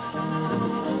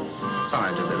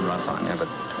 Sorry to be rough on you, but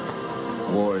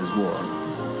war is war.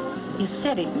 You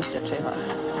said it, Mr. Trevor.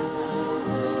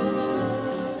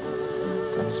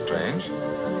 That's strange.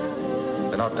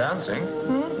 They're not dancing.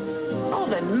 Oh,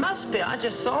 they must be. I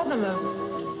just saw them.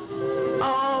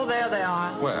 Oh, there they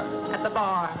are. Where? At the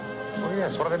bar. Oh,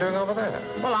 yes. What are they doing over there?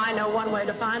 Well, I know one way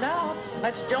to find out.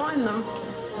 Let's join them.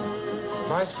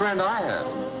 Nice friend I have.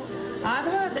 I've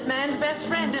heard that man's best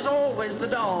friend is always the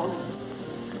dog.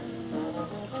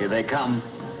 Here they come.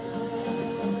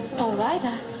 All right.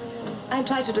 I'll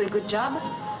try to do a good job.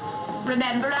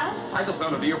 Remember us? I just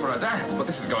wanted you for a dance, but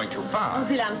this is going too far. Oh,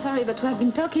 Bill, I'm sorry, but we have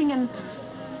been talking and...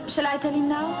 Shall I tell him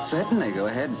now? Certainly. Go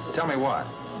ahead. Tell me what?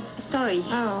 A story.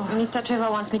 Oh. Mr.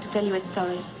 Trevor wants me to tell you a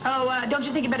story. Oh, don't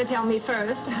you think you better tell me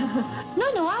first?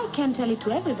 No, I can't tell it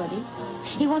to everybody.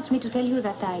 He wants me to tell you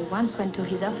that I once went to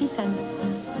his office and...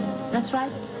 That's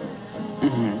right?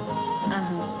 Mm-hmm.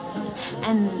 Uh-huh.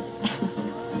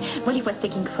 And... well, he was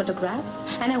taking photographs,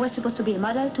 and I was supposed to be a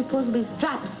model to pose with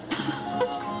straps.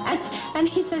 and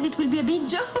he says it will be a big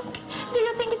joke. Do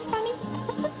you think it's funny?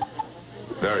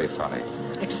 Very funny.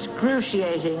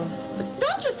 Excruciating. But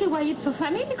don't you see why it's so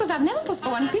funny? Because I've never posed for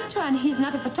one picture, and he's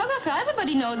not a photographer.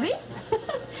 Everybody knows this.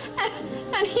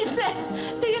 and he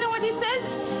says, do you know what he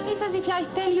says? He says if I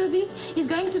tell you this, he's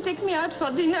going to take me out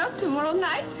for dinner tomorrow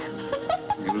night.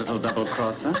 You little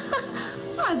double-crosser.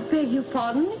 I beg your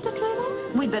pardon, Mr.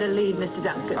 Trevor. We'd better leave, Mr.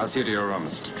 Duncan. I'll see you to your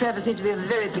rooms. Trevor seems to be a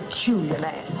very peculiar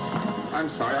man. I'm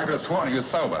sorry. I could have sworn he was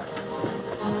sober.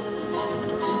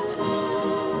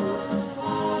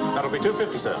 That'll be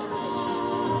 $2.50, sir.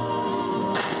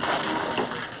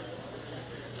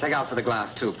 Take out for the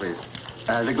glass, too, please.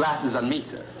 The glass is on me,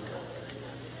 sir.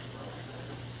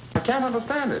 I can't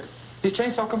understand it. He's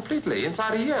changed so completely,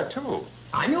 inside a year, too.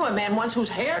 I knew a man once whose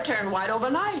hair turned white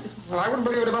overnight. Well, I wouldn't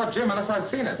believe it about Jim unless I'd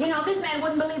seen it. You know, this man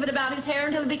wouldn't believe it about his hair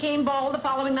until it became bald the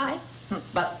following night.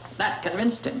 But that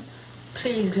convinced him.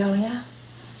 Please, Gloria.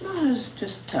 I was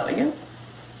just telling you.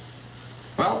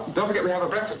 Well, don't forget we have a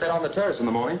breakfast there on the terrace in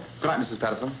the morning. Good night, Mrs.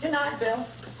 Patterson. Good night, Bill.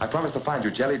 I promised to find you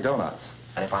jelly donuts.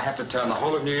 And if I have to turn the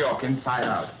whole of New York inside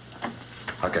out,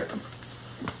 I'll get them.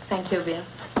 Thank you, Bill.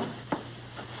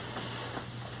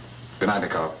 Good night,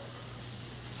 Nicole.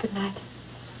 Good night.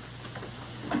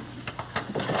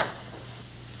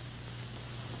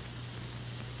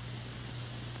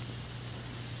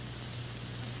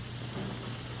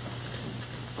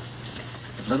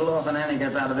 If little orphan Annie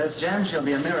gets out of this jam, she'll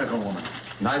be a miracle woman.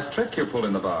 Nice trick you pulled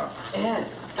in the bar. Yeah,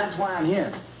 that's why I'm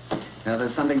here. Now,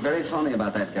 there's something very phony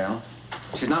about that gal.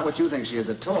 She's not what you think she is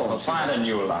at all. Well, find a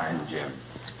new line, Jim.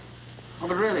 Oh,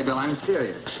 but really, Bill, I'm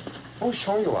serious. Oh,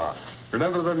 sure you are.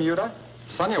 Remember the Bermuda?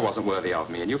 Sonia wasn't worthy of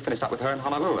me, and you finished up with her in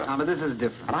Honolulu. Oh, but this is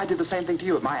different. And I did the same thing to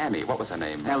you at Miami. What was her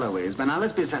name? Eloise. But now,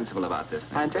 let's be sensible about this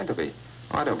thing. I intend to be.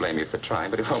 Oh, I don't blame you for trying,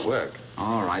 but it won't work.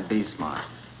 All right, be smart.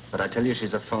 But I tell you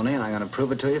she's a phony, and I'm going to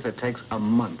prove it to you if it takes a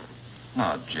month.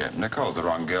 No, Jim. Nicole's the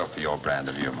wrong girl for your brand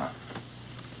of humor.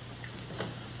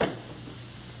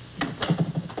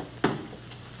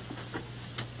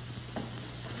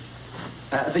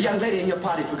 The young lady in your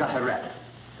party forgot her wrap.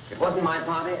 It wasn't my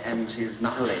party, and she's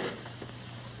not a lady.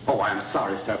 Oh, I'm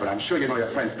sorry, sir, but I'm sure you know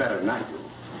your friends better than I do.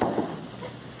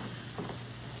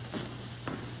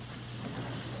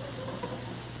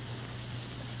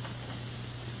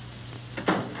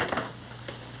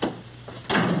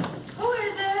 Who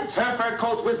is it? It's her fur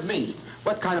coat with me.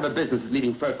 What kind of a business is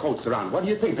leaving fur coats around? What do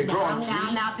you think? They grow on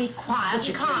trees? Now, be quiet But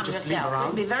you and can't calm just leave yourself. her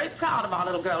out. We'll be very proud of our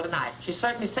little girl tonight. She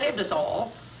certainly saved us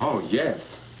all. Oh, yes.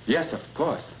 Yes, of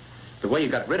course. The way you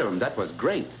got rid of him, that was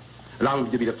great. Allow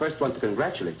me to be the first one to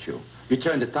congratulate you. You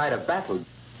turned the tide of battle.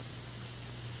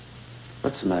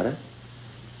 What's the matter?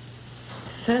 It's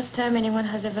the first time anyone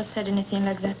has ever said anything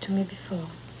like that to me before.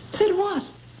 Said what?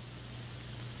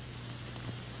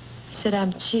 He said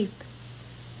I'm cheap.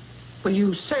 Well,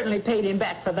 you certainly paid him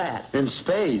back for that. In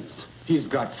spades. He's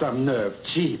got some nerve.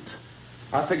 Cheap.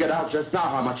 I figured out just now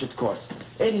how much it cost.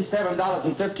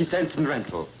 $87.50 in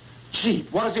rental.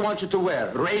 Cheap. What does he want you to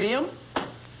wear? Radium?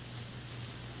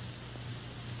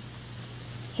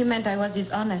 He meant I was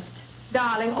dishonest.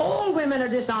 Darling, all women are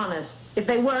dishonest. If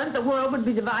they weren't, the world would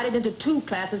be divided into two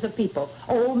classes of people,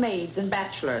 old maids and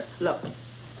bachelors. Look,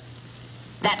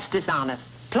 that's dishonest.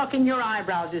 Plucking your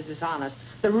eyebrows is dishonest.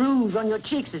 The rouge on your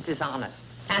cheeks is dishonest.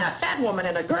 And a fat woman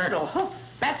in a girdle,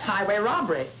 that's highway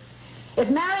robbery. If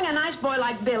marrying a nice boy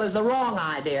like Bill is the wrong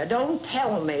idea, don't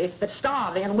tell me that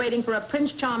starving and waiting for a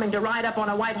Prince Charming to ride up on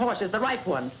a white horse is the right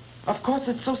one. Of course,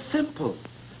 it's so simple.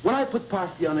 When I put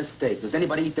parsley on a steak, does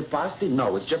anybody eat the parsley?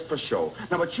 No, it's just for show.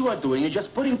 Now, what you are doing is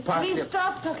just putting parsley... Please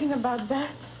stop talking about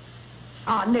that.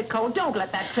 Ah, Nicole, don't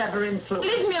let that Trevor influence.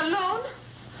 Leave me alone.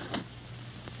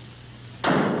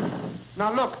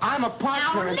 Now, look, I'm a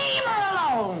partner... Now, leave her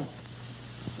alone!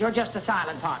 You're just a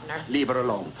silent partner. Leave her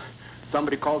alone.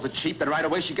 Somebody calls her cheap, and right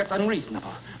away she gets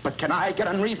unreasonable. But can I get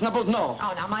unreasonable? No.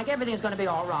 Oh, now, Mike, everything's going to be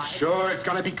all right. Sure, it's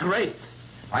going to be great.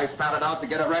 I started out to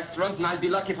get a restaurant, and I'll be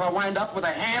lucky if I wind up with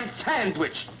a ham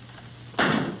sandwich.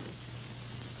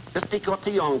 Just take your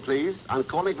tea on, please. I'm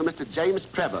calling for Mr. James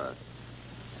Trevor.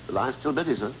 The line's still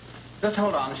busy, sir. Just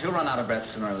hold on. She'll run out of breath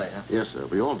sooner or later. Yes, sir.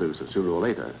 We all do, sir, sooner or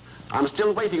later. I'm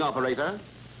still waiting, operator.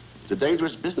 It's a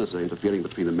dangerous business, interfering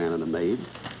between a man and a maid.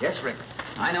 Yes, Rick.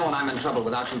 I know when I'm in trouble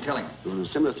without you telling me. It was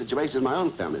a similar situation in my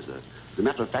own family, sir. As a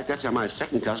matter of fact, that's how my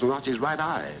second cousin lost his right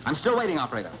eye. I'm still waiting,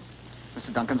 operator.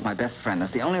 Mr. Duncan's my best friend.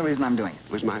 That's the only reason I'm doing it.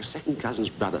 It was my second cousin's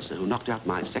brother, sir, who knocked out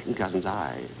my second cousin's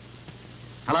eye.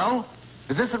 Hello?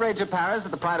 Is this the Rage of Paris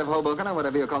at the Pride of Hoboken, or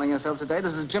whatever you're calling yourself today?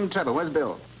 This is Jim Trevor. Where's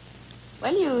Bill?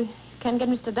 Well, you can get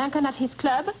Mr. Duncan at his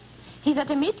club. He's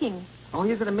at a meeting. Oh,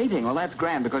 he's at a meeting. Well, that's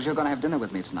grand, because you're going to have dinner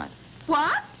with me tonight.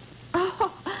 What?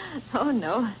 Oh,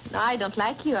 no. No, I don't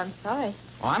like you. I'm sorry.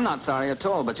 Oh, I'm not sorry at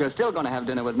all, but you're still going to have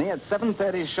dinner with me at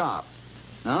 7:30 sharp.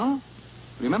 No?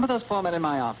 Remember those four men in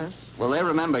my office? Well, they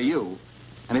remember you.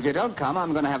 And if you don't come,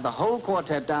 I'm going to have the whole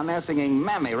quartet down there singing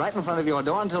Mammy right in front of your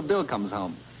door until Bill comes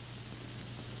home.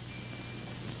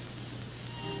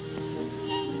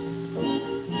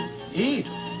 Eat.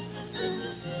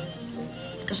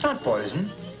 It's not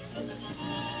poison.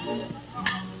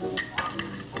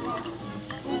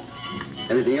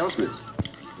 Anything else, miss?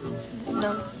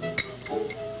 No.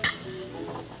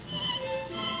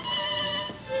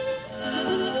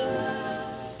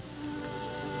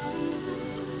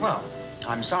 Well,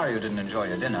 I'm sorry you didn't enjoy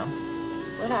your dinner.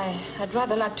 Well, I'd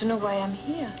rather like to know why I'm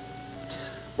here.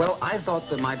 Well, I thought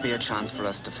there might be a chance for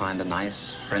us to find a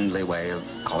nice, friendly way of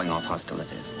calling off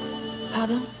hostilities.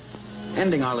 Pardon?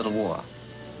 Ending our little war.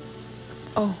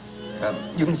 Oh.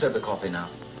 You can serve the coffee now.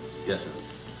 Yes, sir.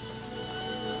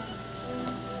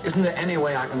 Isn't there any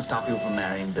way I can stop you from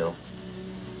marrying Bill?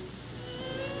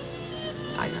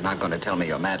 Now, you're not going to tell me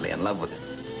you're madly in love with him.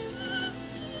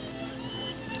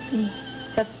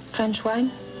 Is that French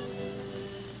wine?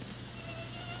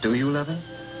 Do you love him?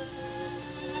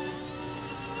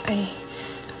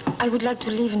 I would like to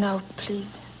leave now,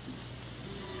 please.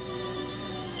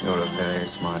 You're a very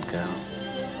smart girl.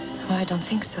 Oh, I don't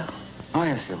think so. Oh,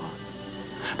 yes, you are.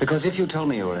 Because if you told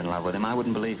me you were in love with him, I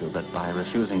wouldn't believe you. But by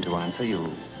refusing to answer,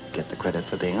 you get the credit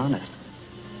for being honest.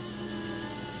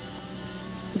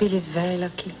 Bill is very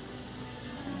lucky.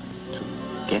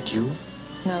 Get you?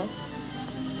 No.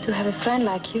 To have a friend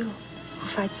like you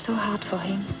who fights so hard for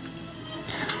him.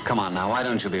 Come on now, why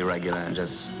don't you be regular and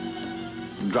just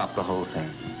drop the whole thing?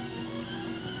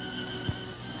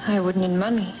 I would need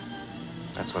money.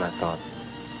 That's what I thought.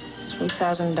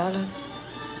 $3,000.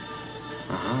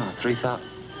 Uh-huh, 3,000.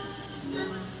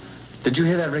 Did you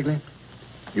hear that, Wrigley?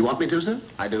 You want me to, sir?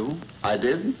 I do. I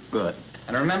did? Good.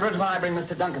 And remember it when I bring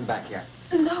Mr. Duncan back here.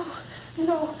 No,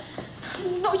 no.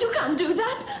 No, you can't do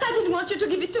that. I didn't want you to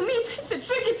give it to me. It's a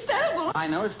trick. It's terrible. I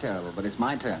know it's terrible, but it's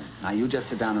my turn. Now, you just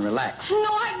sit down and relax. No,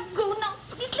 I go now.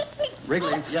 Please let me.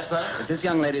 Wrigley. Yes, sir? If this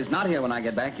young lady is not here when I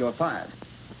get back, you're fired.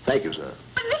 Thank you, sir.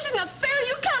 But this is not fair.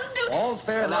 You can't do... All's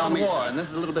fair in our war, and this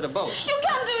is a little bit of both. You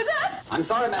can't do that. I'm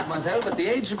sorry, mademoiselle, but the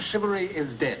age of chivalry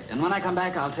is dead. And when I come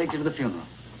back, I'll take you to the funeral.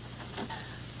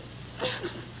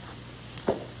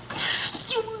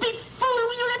 You big fool.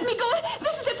 Will you let me go?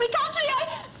 This is a free country.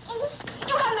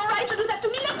 You have no right to do that to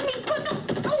me. Let me go.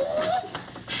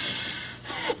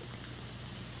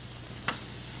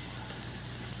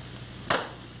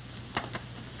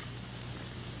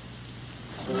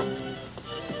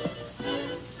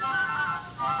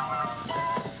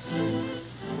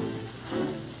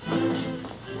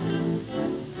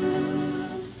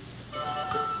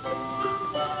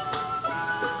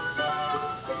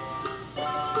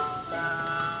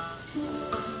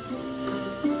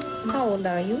 No. How old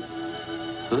are you?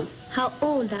 Huh? How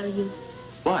old are you?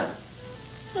 Why?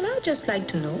 Well, I'd just like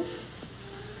to know.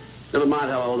 Never mind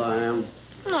how old I am.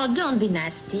 No, don't be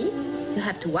nasty. You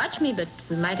have to watch me, but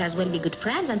we might as well be good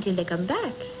friends until they come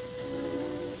back.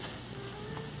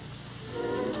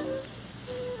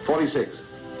 46.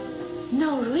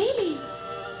 No, really?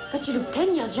 But you look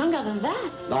 10 years younger than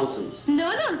that. Nonsense.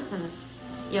 No nonsense.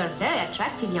 You're a very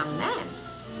attractive young man.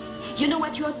 You know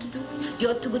what you ought to do? You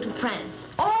ought to go to France.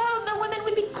 All the women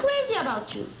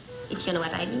about you, if you know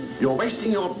what I mean. You're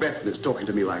wasting your breath that's talking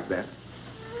to me like that.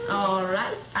 All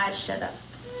right, I shut up.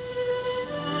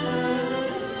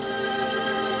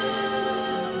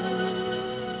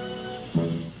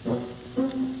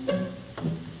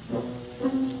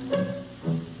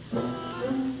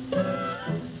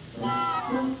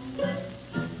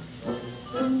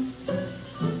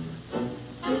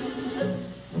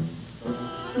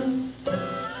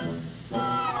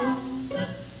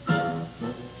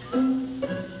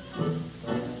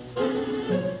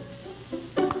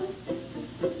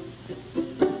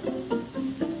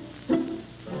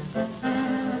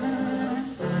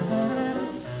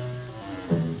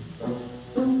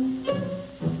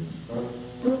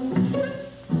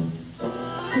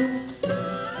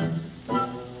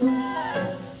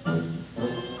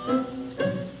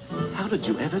 Did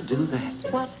you ever do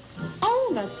that? What?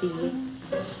 Oh, that's easy.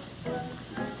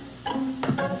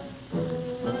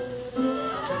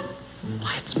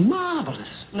 Why, it's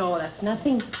marvelous. No, that's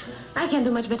nothing. I can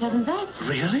do much better than that.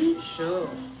 Really? Sure.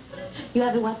 You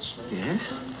have a watch?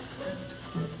 Yes.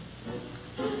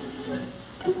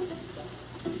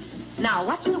 Now,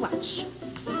 watch the watch.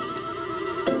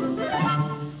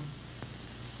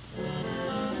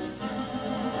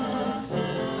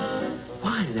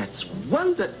 Why, that's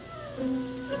wonderful.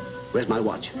 Where's my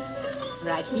watch?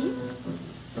 Right here.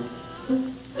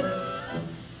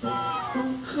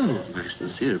 Oh, my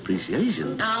sincere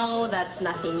appreciation. Oh, that's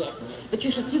nothing yet. But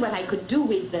you should see what I could do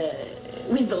with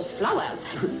those flowers.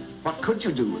 What could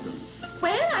you do with them?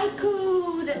 Well,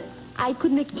 I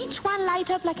could make each one light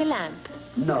up like a lamp.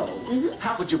 No.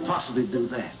 How could you possibly do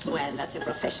that? Well, that's a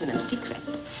professional secret.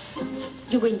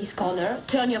 You go in this corner,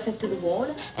 turn your face to the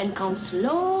wall, and count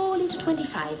slowly to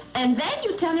 25. And then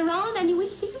you turn around and you will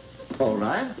see. All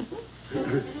right.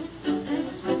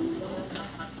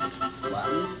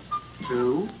 1,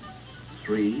 2,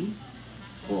 3,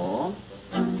 4,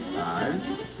 5,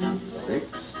 6,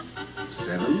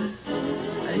 7,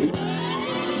 8.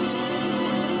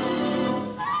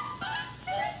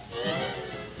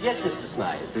 Yes, Mr.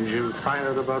 Smythe. Did you find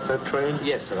out about that train?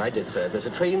 Yes, sir, I did, sir. There's a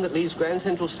train that leaves Grand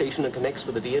Central Station and connects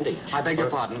with the D&H. I beg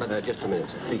your pardon, but... just a minute,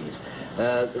 sir, please.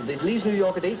 It leaves New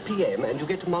York at 8 p.m., and you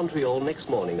get to Montreal next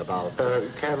morning about...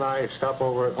 Can I stop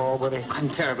over at Albany?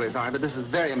 I'm terribly sorry, but this is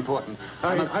very important.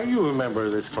 Are you a member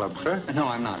of this club, sir? No,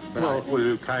 I'm not. But well, will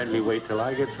you kindly wait till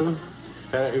I get through?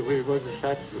 What is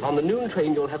that? On the noon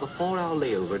train, you'll have a 4-hour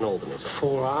layover in Albany, sir.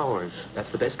 4 hours?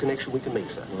 That's the best connection we can make,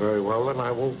 sir. Very well, then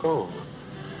I won't go.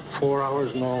 4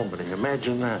 hours in Albany.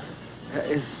 Imagine that.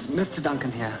 Is Mr.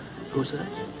 Duncan here? Who, sir?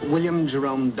 William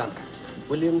Jerome Duncan.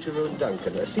 William Jerome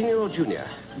Duncan. A senior or junior?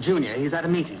 Junior. He's at a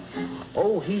meeting.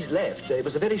 Oh, he's left. It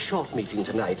was a very short meeting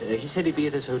tonight. He said he'd be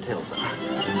at his hotel, sir.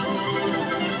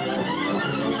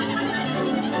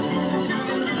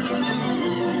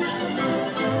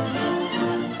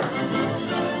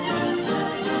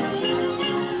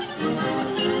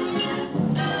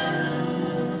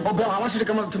 Oh, Bill, I want you to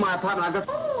come up to my apartment. I've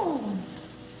got... Oh,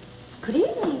 good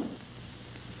evening.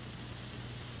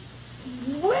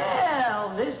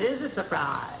 Well, this is a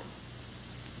surprise.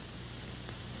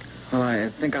 Well, I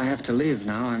think I have to leave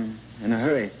now. I'm in a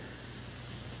hurry.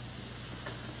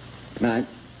 Good night.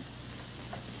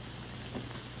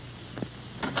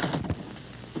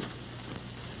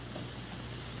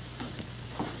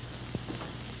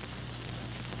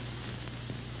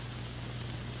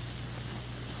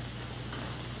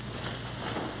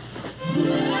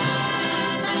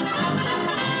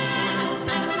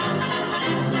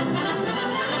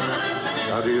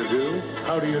 How do you do?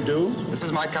 How do you do? This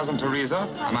is my cousin Teresa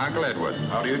and my Uncle Edward.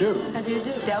 How do you do? How do you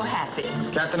do? So happy.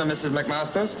 Captain and Mrs.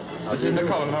 McMasters. This is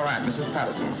Nicole and her aunt, Mrs.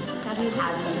 Patterson. How do you do?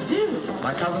 How do you do?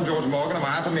 My cousin George Morgan and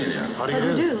my Aunt Amelia. How do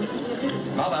you do?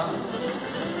 Mother,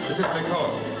 this is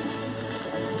Nicole.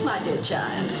 My dear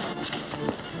child.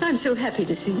 I'm so happy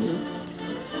to see you.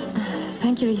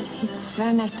 Thank you. It's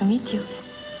very nice to meet you.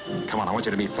 Come on, I want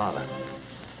you to meet Father.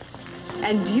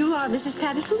 And you are Mrs.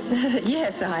 Patterson?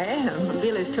 Yes, I am.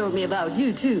 Bill has told me about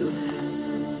you, too.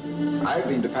 I've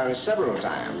been to Paris several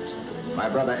times. My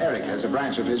brother Eric has a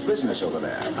branch of his business over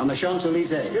there. On the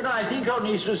Champs-Élysées. You know, I think our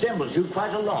niece resembles you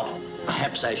quite a lot.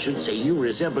 Perhaps I should say you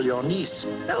resemble your niece.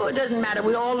 Oh, it doesn't matter.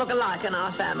 We all look alike in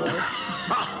our family.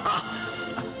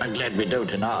 I'm glad we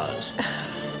don't in ours.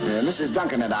 Mrs.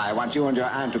 Duncan and I want you and your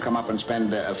aunt to come up and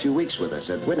spend a few weeks with us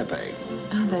at Winnipeg.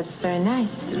 Oh, that's very nice.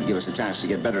 It'll give us a chance to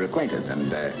get better acquainted,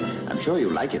 and I'm sure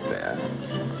you'll like it there.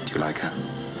 Do you like her?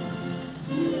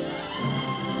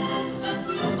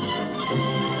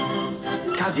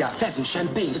 caviar, pheasant,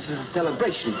 champagne. This is a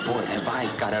celebration. Boy, have I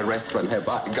got a restaurant. Have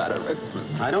I got a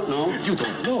restaurant. I don't know. You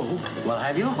don't know? Well,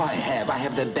 have you? I have. I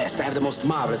have the best. I have the most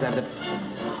marvelous. I have the...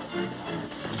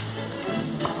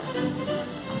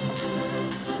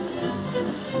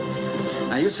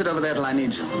 Now, you sit over there till I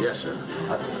need you. Yes, sir.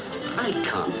 I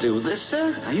can't do this,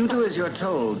 sir. Now, you do as you're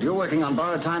told. You're working on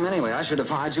borrowed time anyway. I should have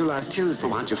fired you last Tuesday.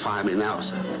 Why don't you fire me now,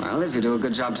 sir? Well, if you do a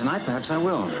good job tonight, perhaps I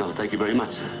will. Oh, thank you very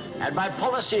much, sir. And my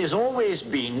policy has always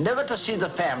been never to see the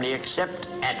family except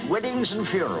at weddings and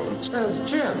funerals.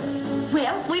 Jim.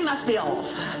 Well, we must be off.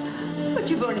 But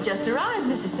you've only just arrived,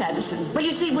 Mrs. Patterson. Well,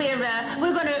 you see, we're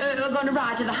going to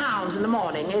ride to the hounds in the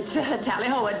morning. It's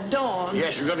tally-ho at dawn.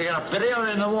 Yes, you're going to get up very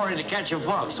early in the morning to catch a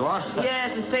fox, what?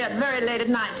 Yes, and stay up very late at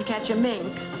night to catch a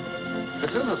mink.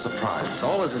 This is a surprise. It's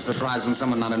always a surprise when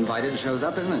someone not invited shows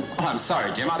up, isn't it? Oh, I'm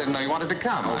sorry, Jim. I didn't know you wanted to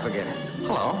come. Oh, forget it.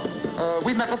 Hello.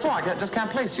 We've met before. I just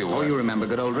can't place you. Oh, you remember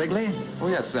good old Wrigley? Oh,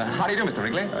 yes. How do you do, Mr.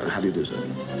 Wrigley? How do you do, sir?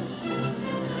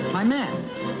 My man.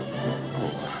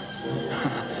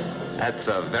 That's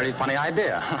a very funny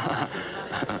idea.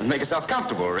 Make yourself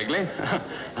comfortable, Wrigley.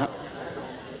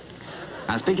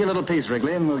 Now, speak your little piece,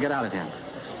 Wrigley, and we'll get out of here.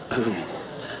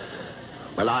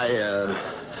 Well,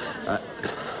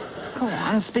 Go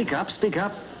on, speak up, speak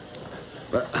up.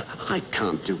 But I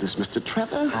can't do this, Mr.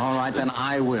 Trevor. All right, then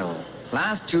I will.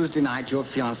 Last Tuesday night, your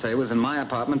fiancée was in my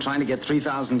apartment trying to get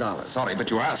 $3,000. Sorry, but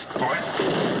you asked for it.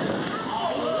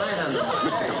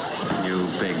 Mr. Dawson. You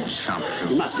big chump.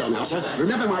 You must go now, sir.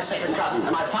 Remember my second cousin.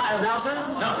 Am I fired now, sir?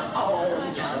 No. Oh.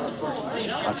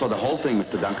 I saw the whole thing,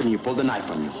 Mr. Duncan. You pulled the knife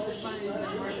on you.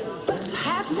 What's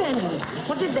happened?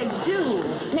 What did they do?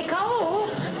 Nicole?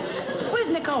 Where's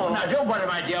Nicole? Now, don't worry,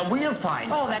 my dear. We'll find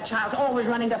her. Oh, that child's always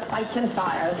running to fights and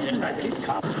fires.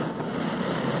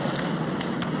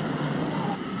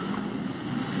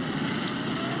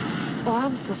 Oh,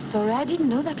 I'm so sorry. I didn't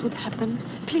know that would happen.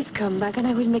 Please come back and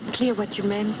I will make clear what you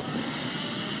meant.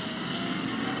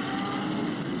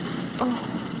 Oh,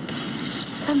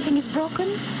 something is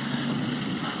broken?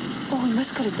 Oh, we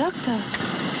must call a doctor.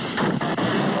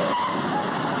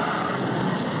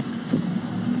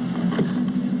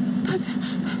 But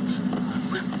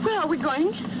where are we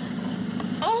going?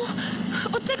 Oh,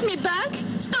 take me back.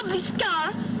 Stop this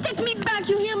car. Take me back,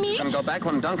 you hear me? You can go back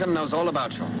when Duncan knows all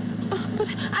about you. But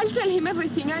I'll tell him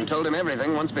everything. You told him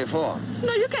everything once before.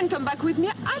 No, you can come back with me.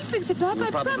 I'll fix it up.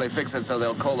 You'll probably fix it so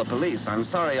they'll call the police. I'm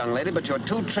sorry, young lady, but you're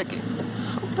too tricky.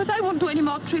 But I won't do any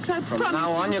more tricks, I promise. From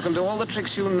now on, you can do all the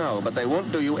tricks you know, but they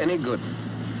won't do you any good.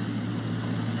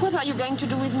 What are you going to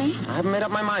do with me? I haven't made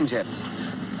up my mind yet.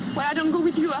 Well, I don't go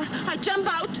with you. I jump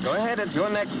out. Go ahead, it's your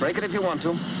neck. Break it if you want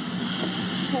to.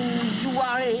 Oh, you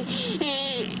are a...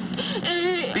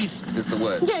 Beast is the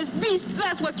word. Yes, beast.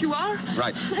 That's what you are.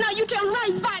 Right. Now you turn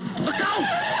right back. Look out!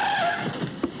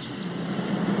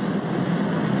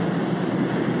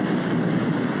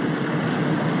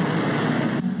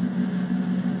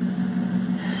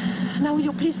 Now, will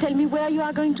you please tell me where you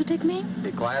are going to take me?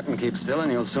 Be quiet and keep still,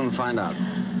 and you'll soon find out.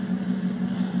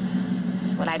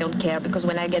 Well, I don't care, because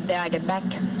when I get there, I get back.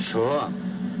 Sure.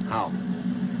 How?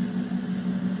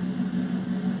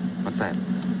 What's that?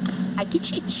 I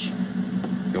kitch.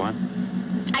 You what?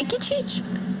 I kitch.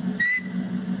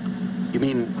 You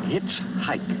mean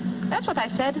hitchhike? That's what I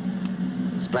said.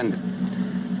 Splendid.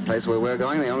 The place where we're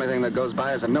going, the only thing that goes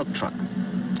by is a milk truck.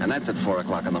 And that's at 4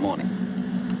 o'clock in the morning.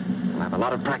 We'll have a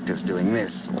lot of practice doing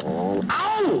this. Oh,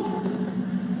 ow!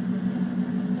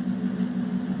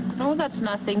 Oh, that's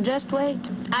nothing. Just wait.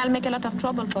 I'll make a lot of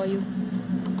trouble for you.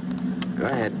 Go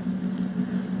ahead.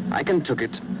 I can took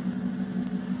it.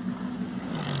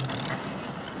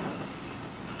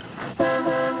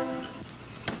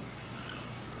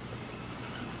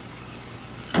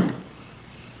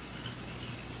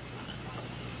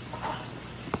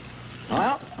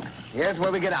 Well, here's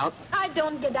where we get out. I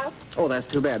don't get out. Oh, that's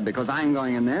too bad, because I'm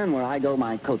going in there, and where I go,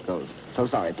 my coat goes. So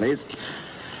sorry, please.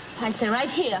 I stay right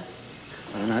here.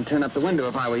 And I'd turn up the window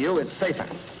if I were you. It's safer.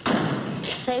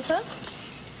 Safer?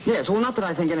 Yes, well, not that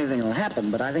I think anything will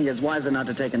happen, but I think it's wiser not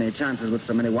to take any chances with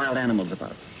so many wild animals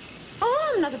about.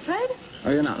 Oh, I'm not afraid.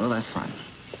 Oh, you're not? Well, that's fine.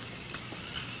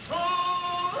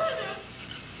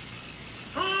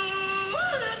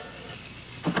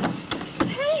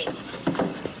 Hey!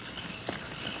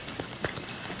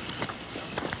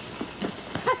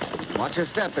 Watch your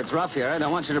step. It's rough here. I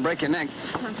don't want you to break your neck.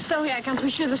 I'm sorry, I can't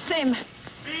wish you the same.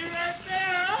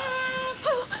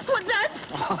 Oh, what's that?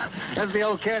 Oh, that's the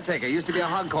old caretaker. Used to be a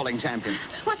hog-calling champion.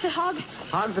 What's a hog?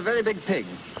 Hog's a very big pig.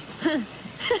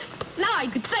 Now I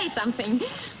could say something,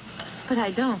 but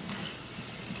I don't.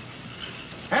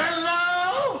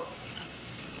 Hello?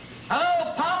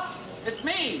 Hello, Pops? It's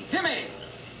me, Jimmy.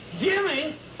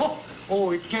 Jimmy?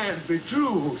 Oh, it can't be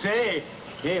true. Say,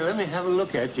 hey, let me have a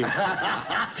look at you.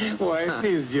 Why, it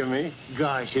is, Jimmy.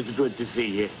 Gosh, it's good to see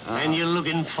you. And you're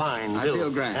looking fine, I too.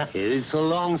 feel grand. It is so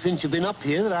long since you've been up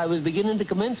here that I was beginning to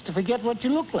commence to forget what you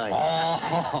look like.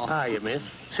 Oh. Hiya, miss.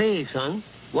 Say, son,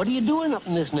 what are you doing up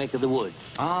in this neck of the woods?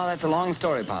 Oh, that's a long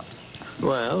story, Pops.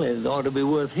 Well, it ought to be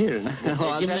worth hearing. Well,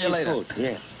 I'll Give tell me you your later. coat.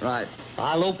 Yeah. Right.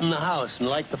 I'll open the house and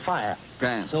light the fire.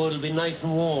 Grand. So it'll be nice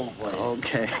and warm for you.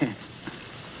 Okay.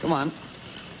 Come on.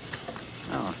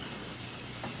 Oh.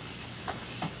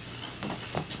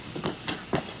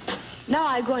 Now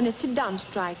I go on a sit-down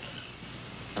strike.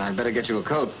 I'd better get you a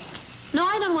coat. No,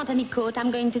 I don't want any coat.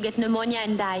 I'm going to get pneumonia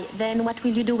and die. Then what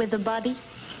will you do with the body?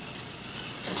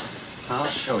 I'll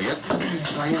show you.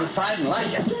 Going inside and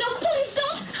light it. No, please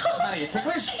don't. Are you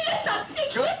ticklish? Yes, I'm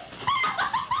ticklish. Sure.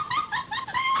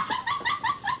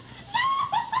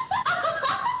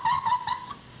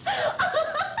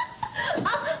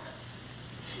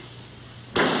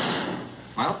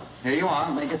 Well, here you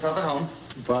are. Make yourself at home.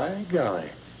 By golly.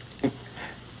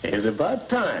 It's about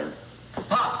time.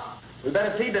 Pops, we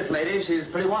better feed this lady. She's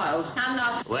pretty wild. I'm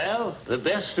not. Well, the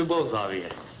best of both of you.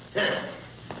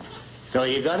 So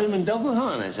you got him in double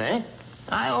harness, eh?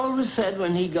 I always said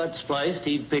when he got spliced,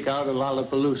 he'd pick out a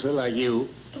Lollapalooza like you.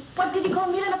 What did you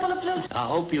call me, Lollapalooza? I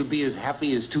hope you'll be as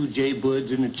happy as two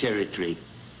jaybirds in a cherry tree.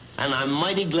 And I'm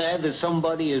mighty glad that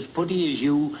somebody as pretty as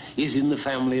you is in the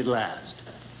family at last.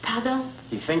 Pardon?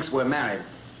 He thinks we're married.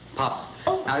 Pops,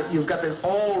 now, you've got this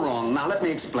all wrong. Now, let me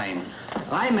explain.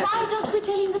 Why don't we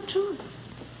tell him the truth?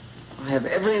 I have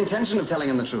every intention of telling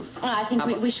him the truth. Oh, I think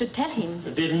we should tell him.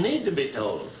 It didn't need to be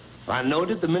told. I knowed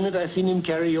it the minute I seen him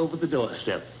carry you over the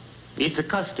doorstep. It's a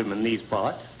custom in these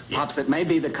parts. Pops, it may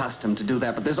be the custom to do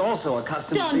that, but there's also a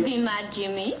custom Don't be mad,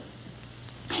 Jimmy.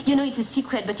 You know it's a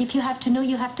secret, but if you have to know,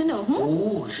 you have to know,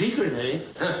 Oh, secret, eh?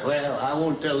 Well, I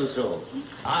won't tell the soul.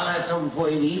 I'll have something for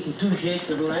you to eat and 2 shakes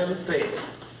of the lamb and bacon.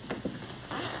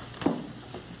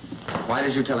 Why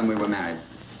did you tell him we were married?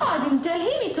 Oh, I didn't tell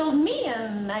him. He told me,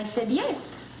 and I said yes.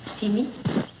 Jimmy.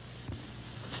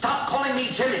 Stop calling me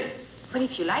Jimmy. Well,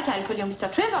 if you like, I'll call you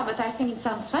Mr. Trevor, but I think it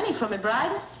sounds funny from a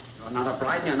bride. You're not a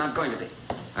bride, and you're not going to be.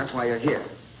 That's why you're here.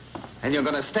 And you're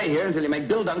going to stay here until you make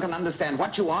Bill Duncan understand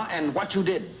what you are and what you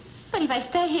did. But if I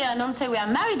stay here and don't say we are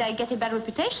married, I get a bad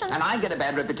reputation. And I get a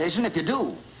bad reputation if you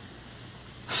do.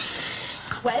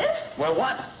 Well? Well,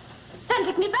 what? Then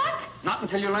take me back. Not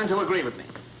until you learn to agree with me.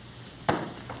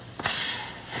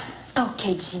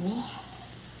 Okay, Jimmy.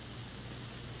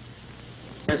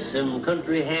 There's some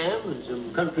country ham and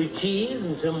some country cheese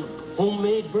and some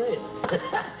homemade bread.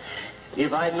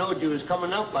 If I'd known you was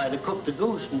coming up, I'd have cooked the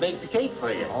goose and baked the cake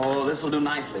for you. Oh, this'll do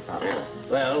nicely, Pop. Yeah.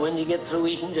 Well, when you get through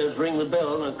eating, just ring the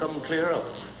bell and I'll come clear up.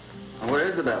 Where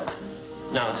is the bell?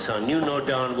 Now, son, you know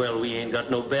darn well we ain't got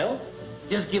no bell.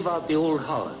 Just give out the old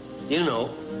holler. You know.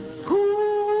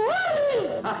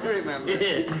 I remember.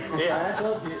 Yeah, I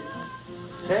love you.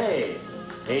 Say,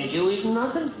 ain't you eating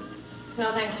nothing?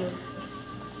 No, thank you.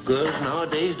 Girls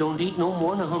nowadays don't eat no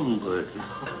more than a hummingbird.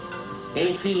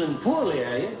 Ain't feeling poorly,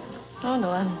 are you? Oh,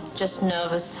 no, I'm just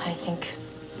nervous, I think.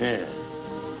 Yeah.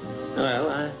 Well,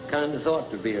 I kind of thought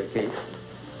there'd be a case.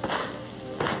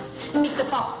 Mr.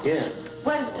 Pops. Yeah.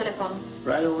 Where's the telephone?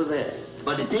 Right over there.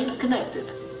 But it ain't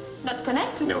connected. Not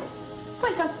connected? No.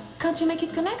 Well, can't you make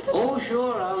it connected? Oh,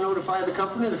 sure. I'll notify the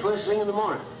company the first thing in the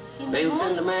morning. They'll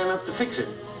send a man up to fix it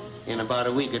in about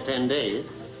a week or 10 days.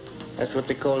 That's what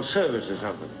they call service or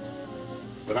something.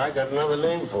 But I got another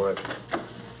name for it.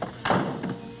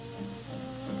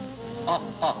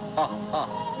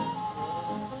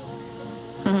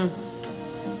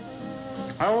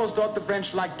 I always thought the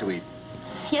French liked to eat.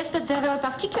 Yes, but they're very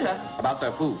particular. About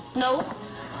their food. No,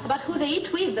 about who they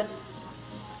eat with.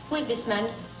 Who is this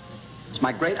man? It's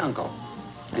my great-uncle.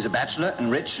 He's a bachelor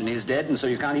and rich, and he's dead, and so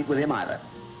you can't eat with him either.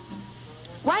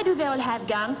 Why do they all have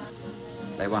guns?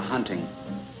 They were hunting.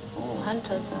 Oh,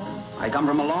 hunters, huh? I come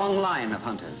from a long line of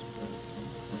hunters.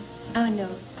 Oh, no.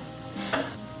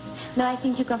 No, I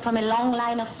think you come from a long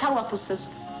line of sourpusses.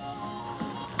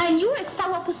 And you're a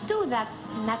sourpuss, too. That's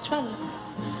natural.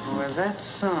 Oh, is that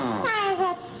so? Ah,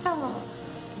 that's so.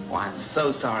 Oh, I'm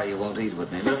so sorry you won't eat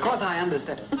with me, but of course I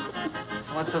understand.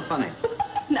 What's so funny?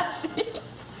 Nothing.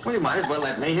 Well, you might as well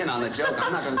let me in on the joke.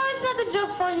 I'm not going to... Oh, it's not a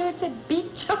joke for you. It's a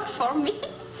big joke for me.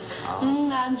 Oh.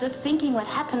 I'm just thinking what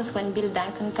happens when Bill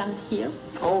Duncan comes here.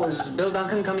 Oh, is Bill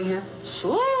Duncan coming here?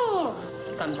 Sure.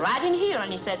 He comes right in here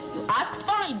and he says, you asked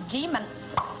for it, Jim, and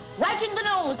right in the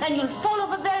nose, and you'll fall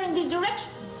over there in this direction.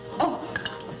 Oh,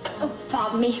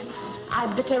 pardon me.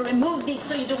 I'd better remove this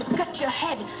so you don't cut your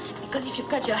head. Because if you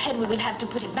cut your head, we will have to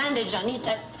put a bandage on it.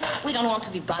 We don't want to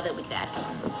be bothered with that.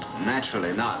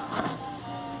 Naturally not.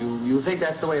 You think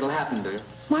that's the way it'll happen, do you?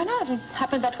 Why not? It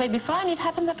happened that way before, and it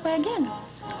happened that way again.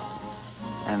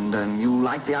 And you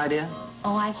like the idea?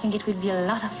 Oh, I think it would be a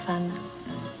lot of fun.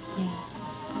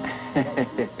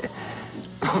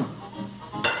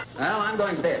 Well, I'm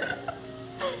going to bed.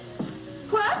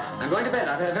 What? I'm going to bed.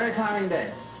 I've had a very tiring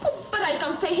day. Oh, but I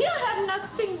can't stay here. I have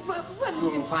nothing.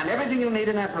 You'll find everything you'll need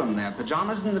in that room there.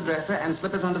 Pajamas in the dresser and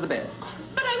slippers under the bed.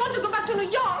 But I want to go back to New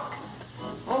York.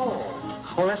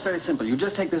 Well, that's very simple. You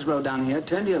just take this road down here,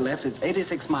 turn to your left. It's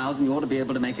 86 miles, and you ought to be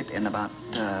able to make it in about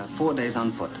 4 days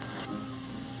on foot.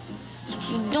 If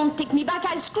you don't take me back,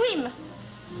 I'll scream.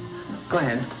 Go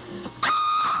ahead.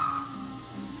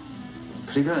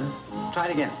 Pretty good. Try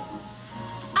it again.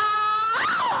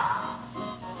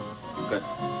 Good.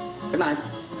 Good night.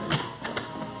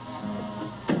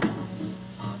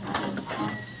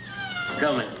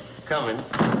 Coming.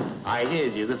 I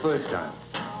heard you the first time.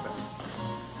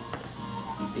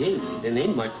 Hey, there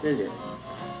ain't much, is it?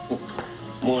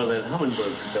 More than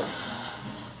hummingbird stuff.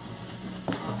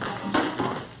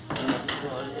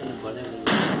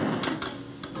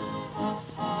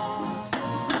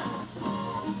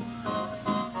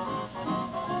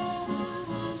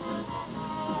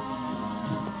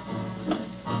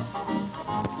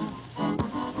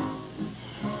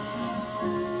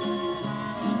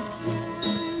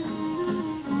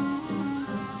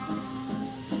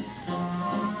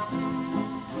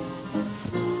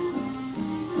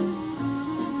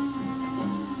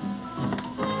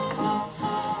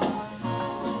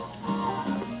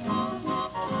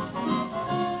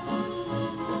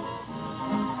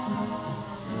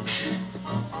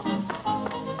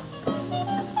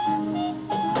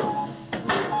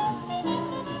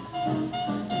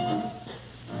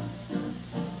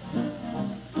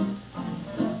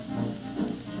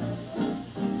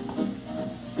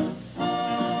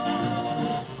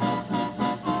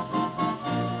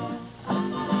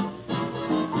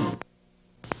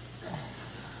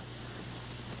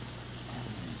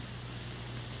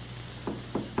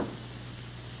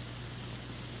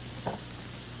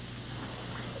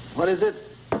 What is it?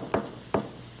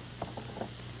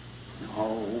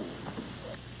 Oh.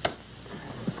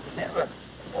 Never.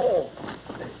 Oh.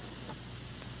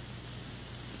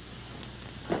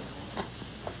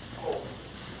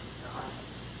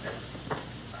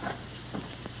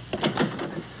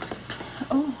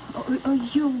 Oh,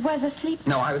 you was asleep?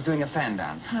 No, I was doing a fan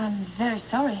dance. I'm very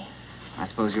sorry. I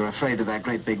suppose you're afraid of that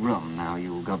great big room. Now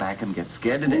you'll go back and get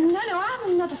scared to death. No,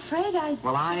 I'm not afraid.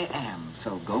 Well, I am,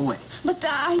 so go away. But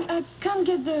I can't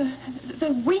get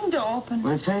the window open.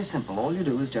 Well, it's very simple. All you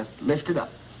do is just lift it up.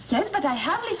 Yes, but I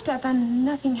have lifted up and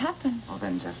nothing happens. Well,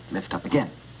 then just lift up again.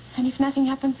 And if nothing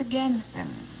happens again? Then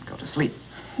go to sleep.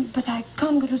 But I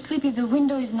can't go to sleep if the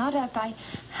window is not up.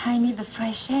 I need the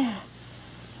fresh air.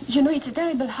 You know, it's a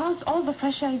terrible house. All the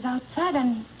fresh air is outside,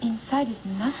 and inside is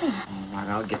nothing. All right,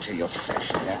 I'll get you your fresh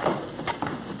air.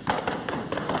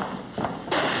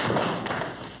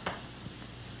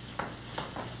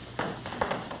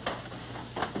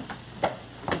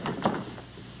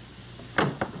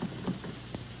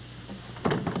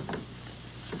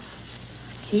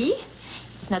 See?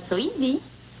 It's not so easy.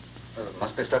 It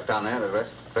must be stuck down there. The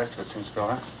rest of it seems to be all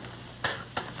right.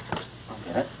 I'll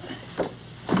get it.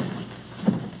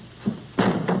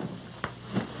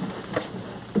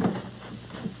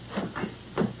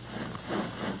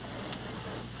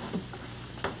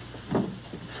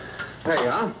 There you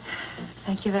are.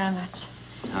 Thank you very much.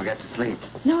 Now get to sleep.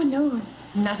 No,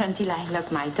 not until I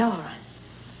lock my door.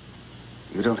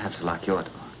 You don't have to lock your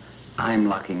door. I'm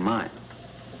locking mine.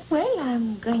 Well,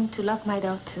 I'm going to lock my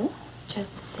door, too. Just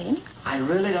the same. I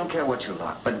really don't care what you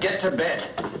lock, but get to bed.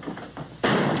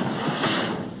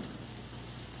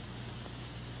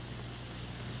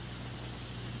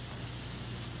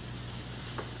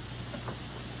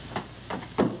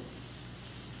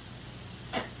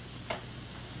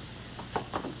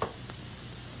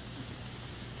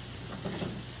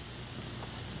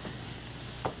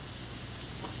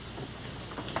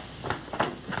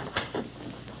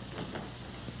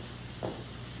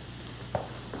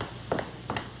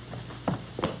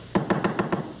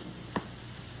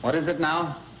 What is it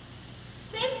now?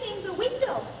 Same thing, the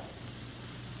window.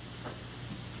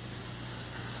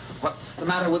 What's the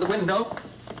matter with the window?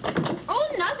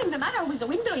 Oh, nothing the matter with the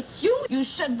window. It's you. You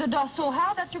shut the door so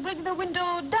hard that you break the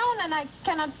window down, and I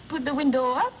cannot put the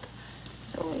window up.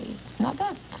 So it's not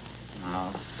up.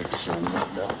 I'll fix your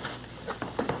window.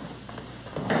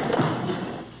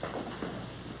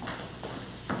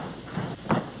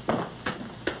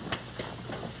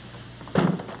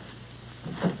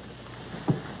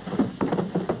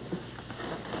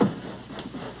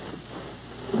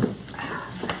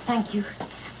 Thank you.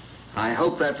 I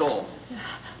hope that's all.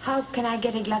 How can I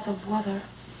get a glass of water?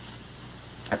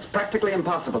 It's practically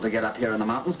impossible to get up here in the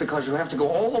mountains because you have to go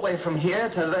all the way from here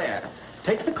to there.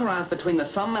 Take the carafe between the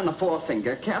thumb and the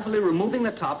forefinger, carefully removing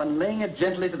the top and laying it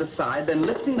gently to the side, then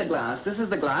lifting the glass. This is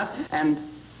the glass, and...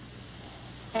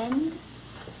 And?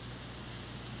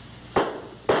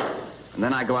 And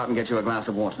then I go out and get you a glass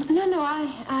of water. No,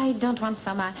 I don't want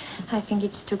some. I think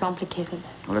it's too complicated.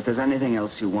 Well, if there's anything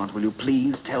else you want, will you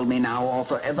please tell me now or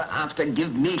forever after?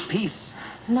 Give me peace.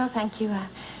 No, thank you.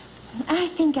 I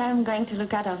think I'm going to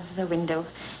look out of the window,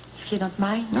 if you don't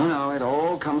mind. No, it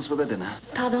all comes with the dinner.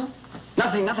 Pardon?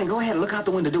 Nothing. Go ahead, look out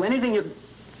the window. Do anything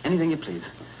you please.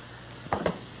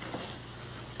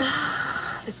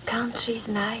 The country is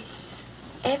nice.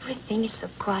 Everything is so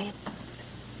quiet.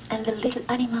 And the little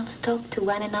animals talk to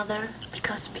one another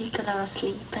because people are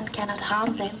asleep and cannot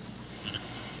harm them.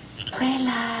 Well,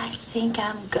 I think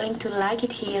I'm going to like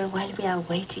it here while we are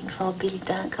waiting for Bill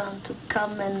Duncan to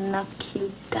come and knock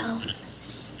you down.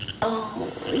 Oh,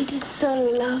 it is so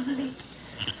lovely.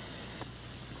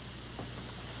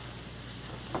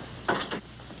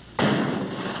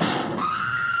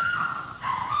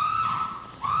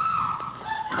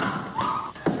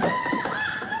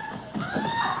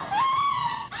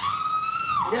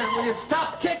 Yeah, will you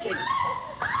stop kicking?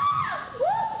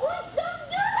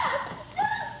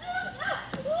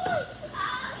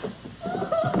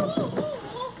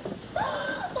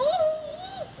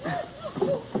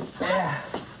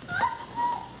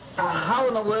 How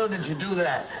in the world did you do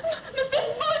that?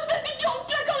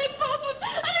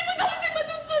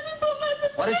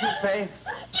 What did you say?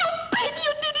 You bet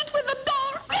you did it with the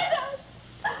door.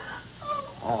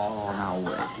 Oh, now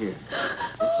wait here.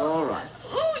 It's all right.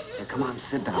 Here, come on,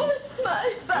 sit down.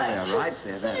 My back. There, right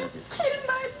there. There it is. Kill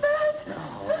my back.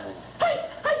 Oh.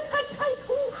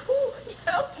 It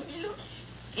hurts me, look.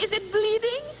 Is it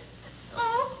bleeding?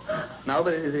 Oh. No,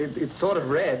 but it's sort of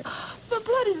red. The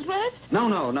blood is red?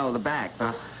 No, the back.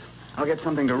 I'll get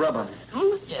something to rub on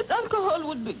it. Yes, alcohol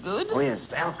would be good. Oh, yes,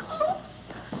 alcohol.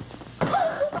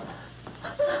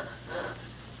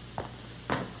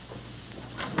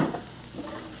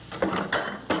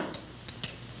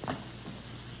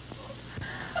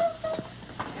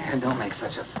 Yeah, don't make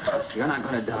such a fuss. You're not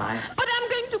going to die. But I'm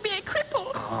going to be a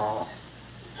cripple. Oh,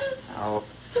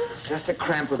 it's just a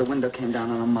cramp where the window came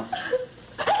down on a muscle.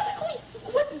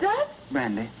 What's that?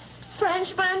 Brandy.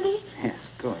 French brandy? Yes,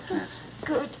 good. Yes.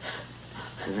 Good.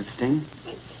 Does it sting?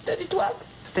 Does it what?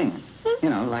 Sting. You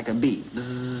know, like a bee.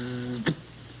 Bzzz.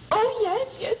 Oh,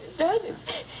 yes, it does.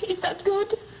 Is that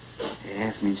good?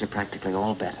 Yes, means you're practically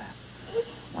all better.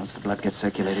 Once the blood gets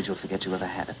circulated, you'll forget you ever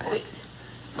had a back.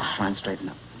 Try and straighten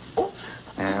up. Oh.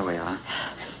 There we are.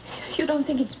 You don't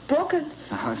think it's broken?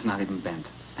 No, it's not even bent.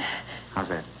 How's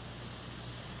that?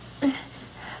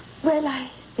 Well, I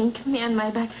think me and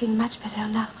my back feel much better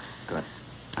now. Good.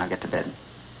 I'll get to bed.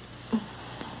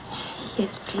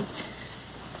 Yes, please.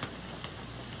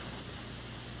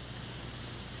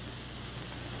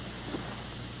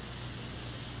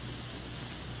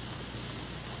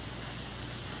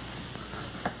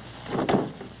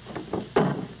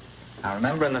 Now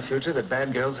remember in the future that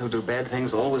bad girls who do bad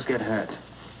things always get hurt.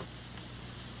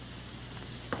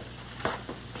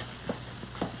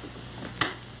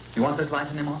 You want this light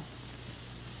anymore?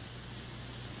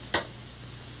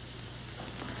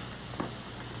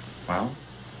 Well,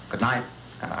 good night.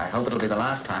 I hope it'll be the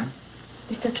last time.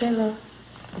 Mr. Trevor.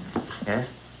 Yes?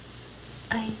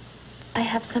 I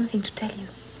have something to tell you.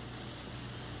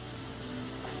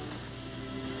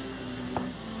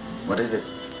 What is it?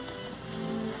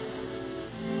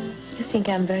 You think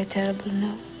I'm very terrible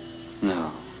now?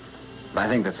 No. But I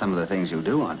think that some of the things you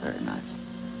do aren't very nice.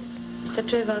 Mr.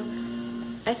 Trevor,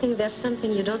 I think there's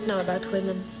something you don't know about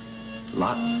women.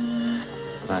 Lots.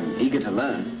 But I'm eager to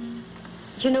learn.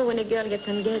 You know, when a girl gets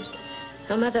engaged,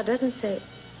 her mother doesn't say,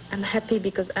 I'm happy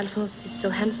because Alphonse is so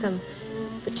handsome,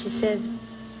 but she says,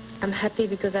 I'm happy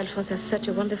because Alphonse has such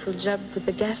a wonderful job with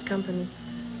the gas company.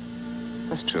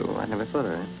 That's true. I never thought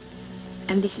of that.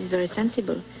 And this is very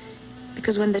sensible,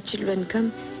 because when the children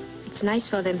come, it's nice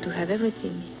for them to have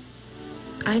everything.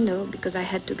 I know, because I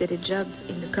had to get a job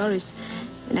in the chorus,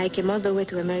 and I came all the way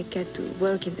to America to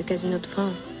work in the Casino de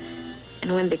France.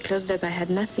 And when they closed up, I had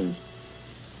nothing,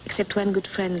 except one good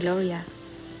friend, Gloria,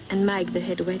 and Mike, the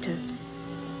head waiter.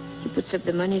 He puts up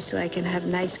the money so I can have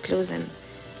nice clothes and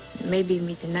maybe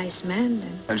meet a nice man.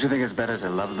 And... Don't you think it's better to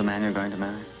love the man you're going to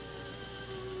marry?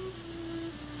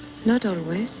 Not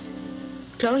always.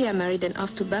 Gloria married and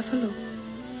off to Buffalo.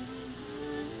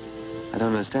 I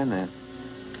don't understand that.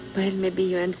 Well, maybe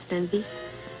you understand this.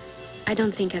 I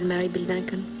don't think I'll marry Bill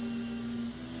Duncan.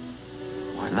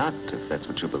 not, if that's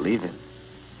what you believe in.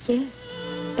 Yes,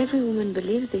 every woman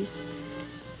believes this.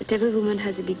 But every woman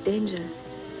has a big danger.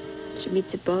 She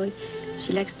meets a boy,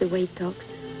 she likes the way he talks,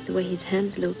 the way his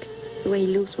hands look, the way he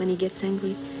looks when he gets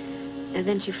angry. And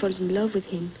then she falls in love with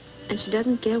him. And she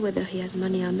doesn't care whether he has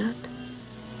money or not.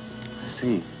 I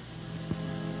see.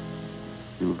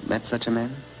 You met such a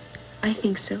man? I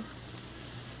think so.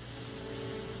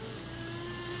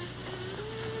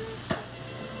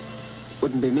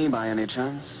 Wouldn't be me by any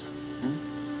chance?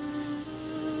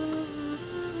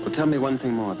 Well, tell me one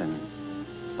thing more, then.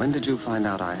 When did you find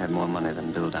out I had more money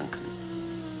than Bill Duncan?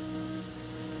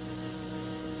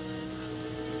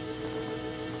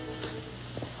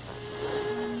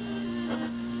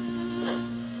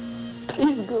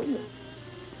 Please go.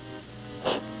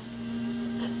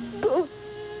 Go.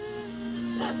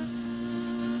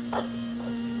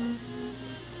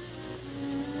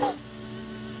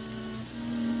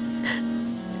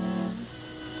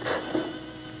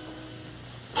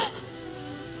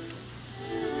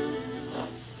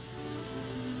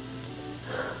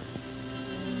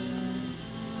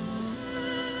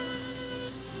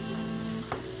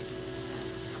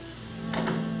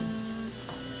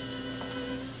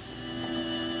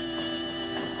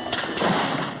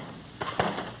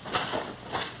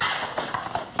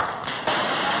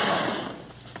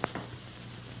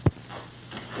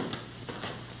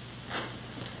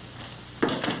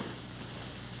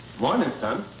 Morning,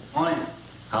 son. Morning.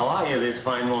 How are you this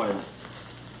fine morning?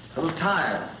 A little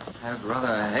tired. Had rather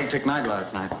a hectic night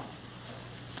last night.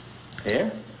 Yeah?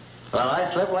 Well,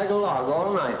 I slept like a log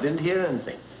all night. Didn't hear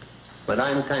anything. But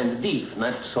I'm kind of deaf, and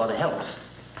that sort of helps.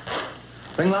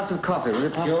 Bring lots of coffee, will you,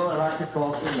 Pop? Sure, lots of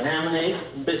coffee, and ham and eggs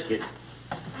and biscuit.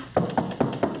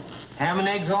 Ham and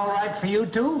eggs all right for you,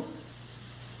 too?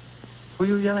 Who are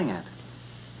you yelling at?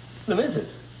 The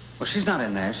missus. Well, she's not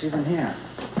in there. She's in here.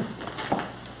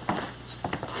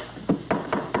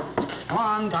 Come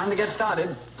on, time to get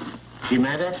started. She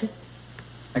mad at you?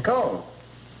 Nicole.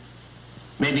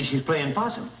 Maybe she's playing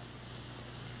possum.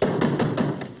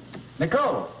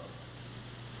 Nicole.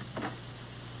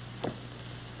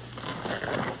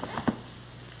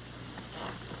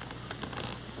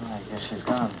 Oh, I guess she's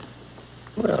gone.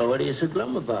 Well, what are you so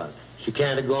glum about? She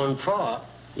can't have gone far.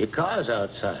 Your car's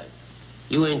outside.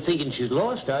 You ain't thinking she's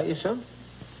lost, are you, son?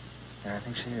 Yeah, I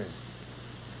think she is.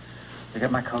 You got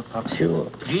my coat, Pop?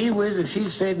 Sure. Gee whiz, if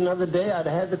she'd stayed another day, I'd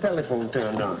have had the telephone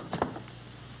turned on.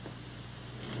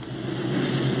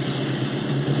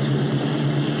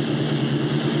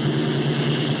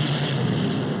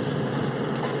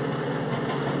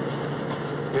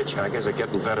 Hitchhikers are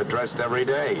getting better dressed every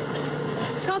day.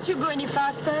 Can't you go any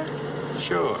faster?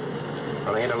 Sure.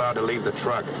 But I ain't allowed to leave the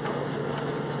truck.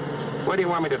 Where do you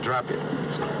want me to drop you?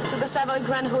 To the Savoy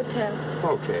Grand Hotel.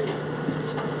 Okay.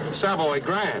 Savoy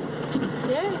Grand?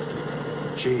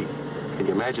 Yes. Gee, can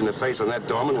you imagine the face on that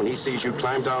doorman when he sees you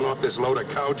climb down off this load of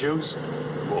cow juice?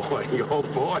 Boy, oh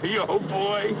boy, oh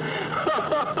boy.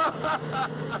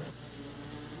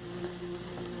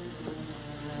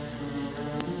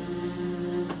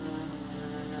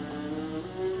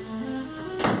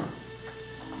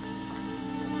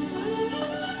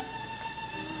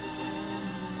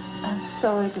 I'm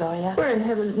sorry, Gloria. Where in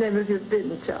heaven's name have you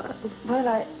been, child?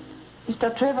 Well,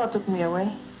 Mr. Trevor took me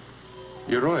away.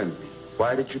 You ruined me.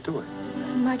 Why did you do it?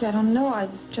 Mike, I don't know. I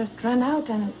just ran out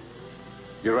and...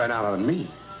 You ran out on me.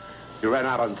 You ran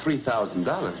out on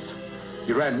 $3,000.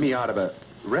 You ran me out of a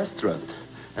restaurant.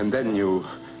 And then you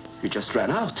just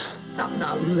ran out.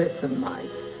 Now, listen, Mike.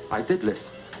 I did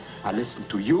listen. I listened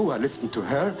to you. I listened to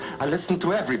her. I listened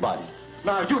to everybody.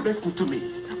 Now, you listen to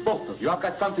me. Both of you. I've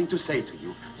got something to say to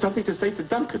you. Something to say to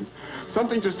Duncan.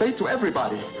 Something to say to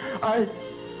everybody.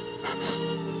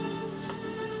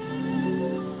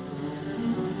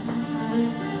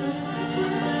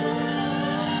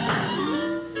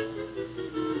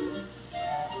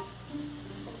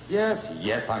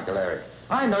 Yes, Uncle Eric.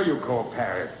 I know you called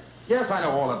Paris. Yes, I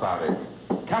know all about it.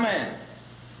 Come in.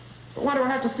 But why do I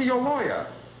have to see your lawyer?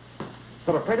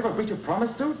 But afraid of a breach of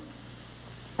promise suit?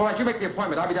 All right, you make the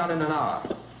appointment. I'll be down in an hour.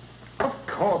 Of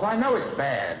course, I know it's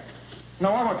bad. No,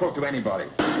 I won't talk to anybody.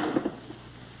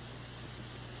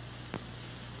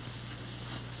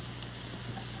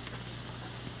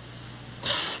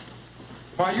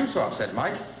 Why are you so upset,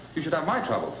 Mike? You should have my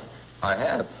trouble. I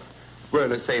have. We're in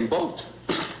the same boat.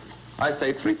 I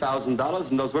saved $3,000,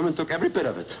 and those women took every bit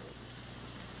of it.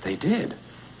 They did?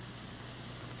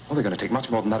 Well, they're going to take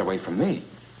much more than that away from me.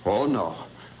 Oh, no.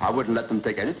 I wouldn't let them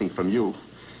take anything from you.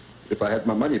 If I had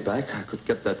my money back, I could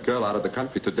get that girl out of the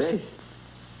country today.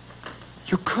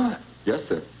 You could? Yes,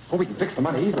 sir. Oh, we can fix the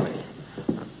money easily.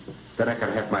 Then I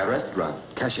can have my restaurant.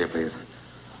 Cashier, please.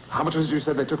 How much was it you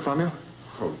said they took from you?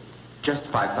 Oh, just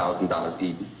 $5,000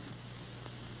 even.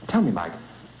 Tell me, Mike,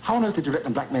 how on earth did you let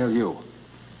them blackmail you?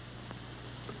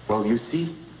 Well, you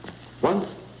see,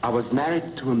 once I was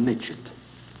married to a midget.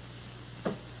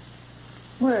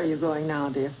 Where are you going now,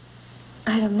 dear?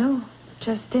 I don't know.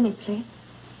 Just any place.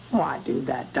 Why do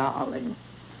that, darling?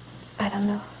 I don't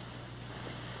know.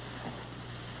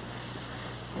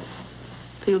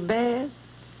 Feel bad?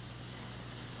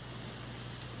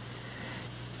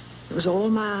 It was all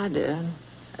my idea, and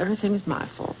everything is my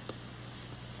fault.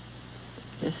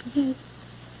 Yes, it is.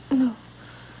 No.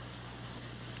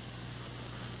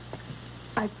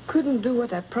 I couldn't do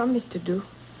what I promised to do.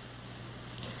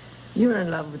 You're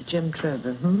in love with Jim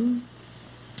Trevor, hmm?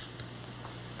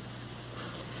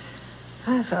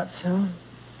 I thought so.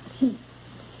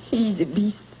 He's a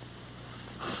beast.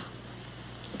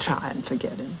 Try and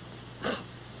forget him.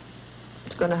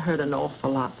 It's going to hurt an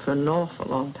awful lot for an awful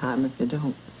long time if you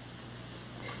don't.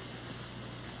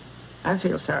 I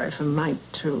feel sorry for Mike,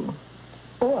 too.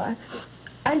 Oh,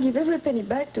 I'll give every penny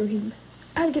back to him.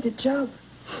 I'll get a job.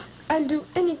 I'll do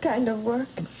any kind of work.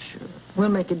 Sure. We'll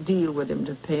make a deal with him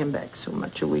to pay him back so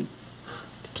much a week.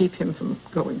 To keep him from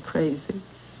going crazy.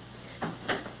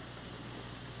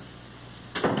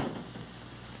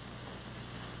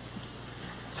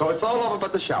 So it's all over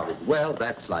but the shouting. Well,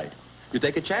 that's light. You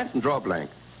take a chance and draw a blank.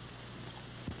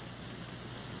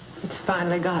 It's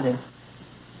finally got him.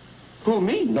 Who,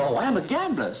 me? No, I'm a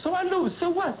gambler. So I lose. So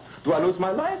what? Do I lose my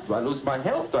life? Do I lose my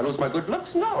health? Do I lose my good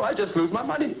looks? No, I just lose my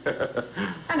money.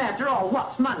 And after all,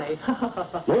 what's money?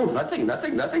 Oh, nothing.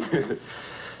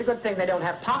 It's a good thing they don't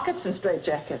have pockets and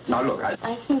straitjackets. Now, look,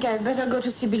 I think I'd better go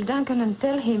to see Bill Duncan and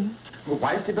tell him. Well,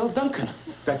 why see Bill Duncan?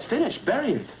 That's finished.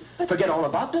 Bury it. Forget all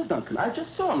about Bill Duncan. I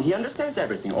just saw him. He understands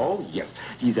everything. Oh, yes.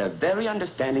 He's a very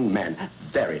understanding man.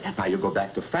 Very. Now, you go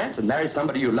back to France and marry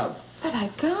somebody you love. But I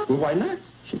can't. Well, why not?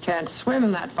 She can't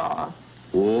swim that far.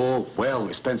 Oh, well,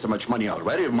 we spent so much money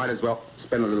already, we might as well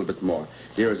spend a little bit more.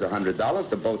 Here's $100.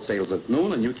 The boat sails at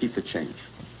noon, and you keep the change.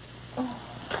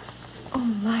 Oh,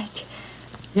 Mike.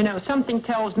 You know, something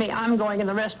tells me I'm going in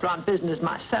the restaurant business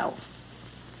myself.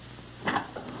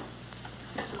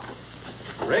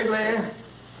 Wrigley.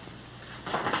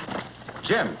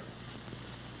 Jim.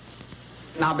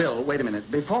 Now, Bill, wait a minute.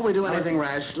 Before we do anything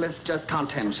rash, let's just count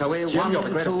 10, shall we? Jim, One, you're the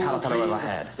greatest two, pal I three. ever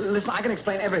had. Listen, I can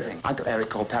explain everything. Uncle Eric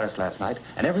called Paris last night,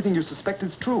 and everything you suspect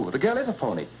is true. The girl is a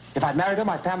phony. If I'd married her,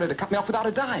 my family would have cut me off without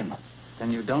a dime. Then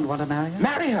you don't want to marry her?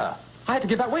 Marry her? I had to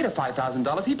give that waiter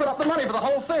 $5,000. He put up the money for the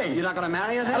whole thing. You're not going to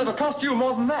marry her, then? And it'll cost you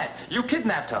more than that. You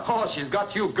kidnapped her. Oh, she's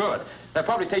got you good. They'll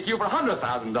probably take you for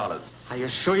 $100,000. Are you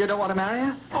sure you don't want to marry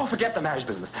her? Oh, forget the marriage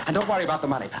business. And don't worry about the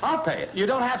money. I'll pay it. You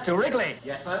don't have to. Wrigley.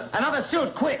 Yes, sir? Another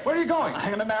suit, quick. Where are you going? I'm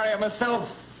going to marry her myself.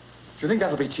 Do you think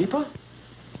that'll be cheaper?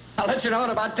 I'll let you know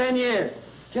in about 10 years.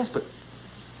 Yes, but...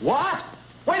 What?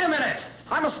 Wait a minute!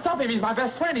 I must stop him. He's my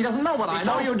best friend. He doesn't know what I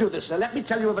know. Before you do this, let me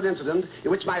tell you of an incident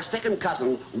in which my second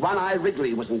cousin, One-Eye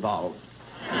Wrigley, was involved.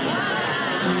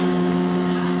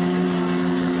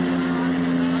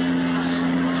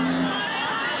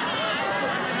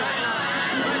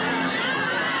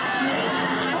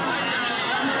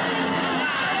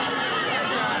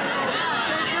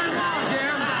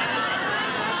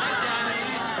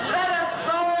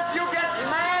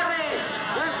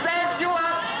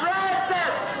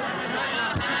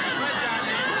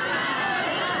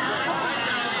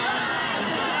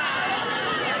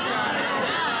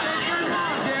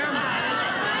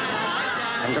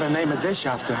 Name a dish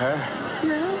after her.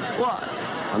 Yeah? What?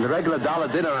 On the regular dollar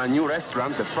dinner in our new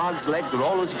restaurant, the frog's legs will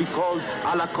always be called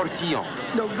à la courtillon.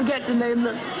 Don't forget to name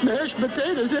the mashed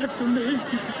potatoes after me.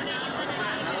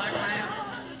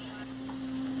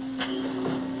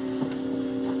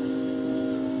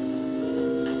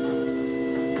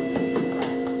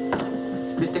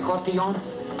 Mr. Courtillon,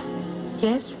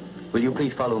 Yes? will you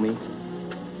please follow me?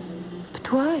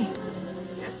 But why?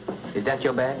 Is that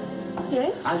your bag?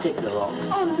 Yes? I'll take it along.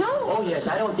 Oh, no. Oh, yes,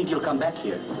 I don't think you'll come back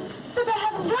here. But I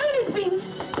haven't done anything.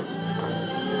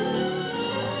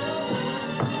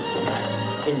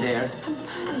 In there.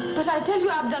 But I tell you,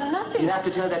 I've done nothing. You have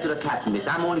to tell that to the captain, miss.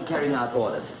 I'm only carrying out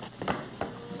orders.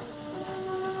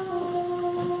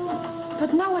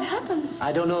 But now what happens?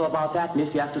 I don't know about that,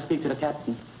 miss. You have to speak to the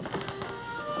captain.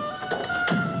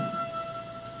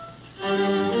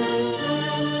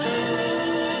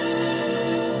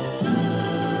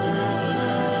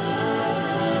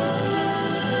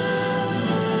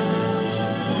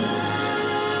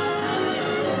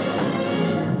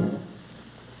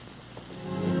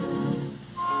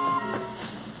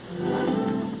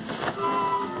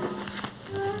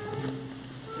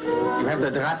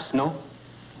 the draps, no?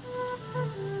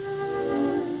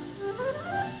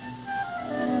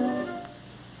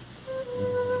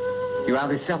 You are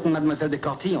the certain Mademoiselle de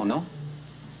Cortillon, no?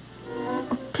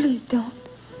 Oh, please don't.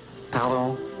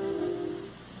 Pardon?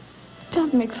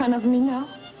 Don't make fun of me now.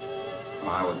 Oh,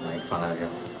 I wouldn't make fun of you.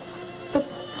 But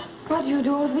why do you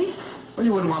do all this? Well,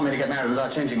 you wouldn't want me to get married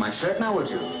without changing my shirt now, would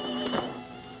you?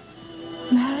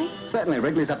 Marry? Certainly.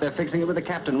 Wrigley's up there fixing it with the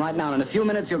captain right now. In a few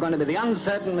minutes, you're going to be the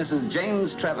uncertain Mrs.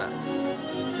 James Trevor.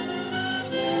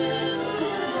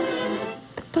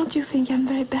 But don't you think I'm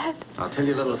very bad? I'll tell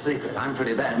you a little secret. I'm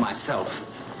pretty bad myself.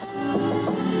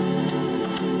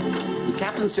 The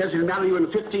captain says he'll marry you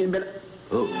in 15 minutes.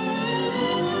 Oh.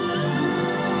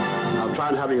 I'll try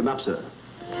and hurry him up, sir.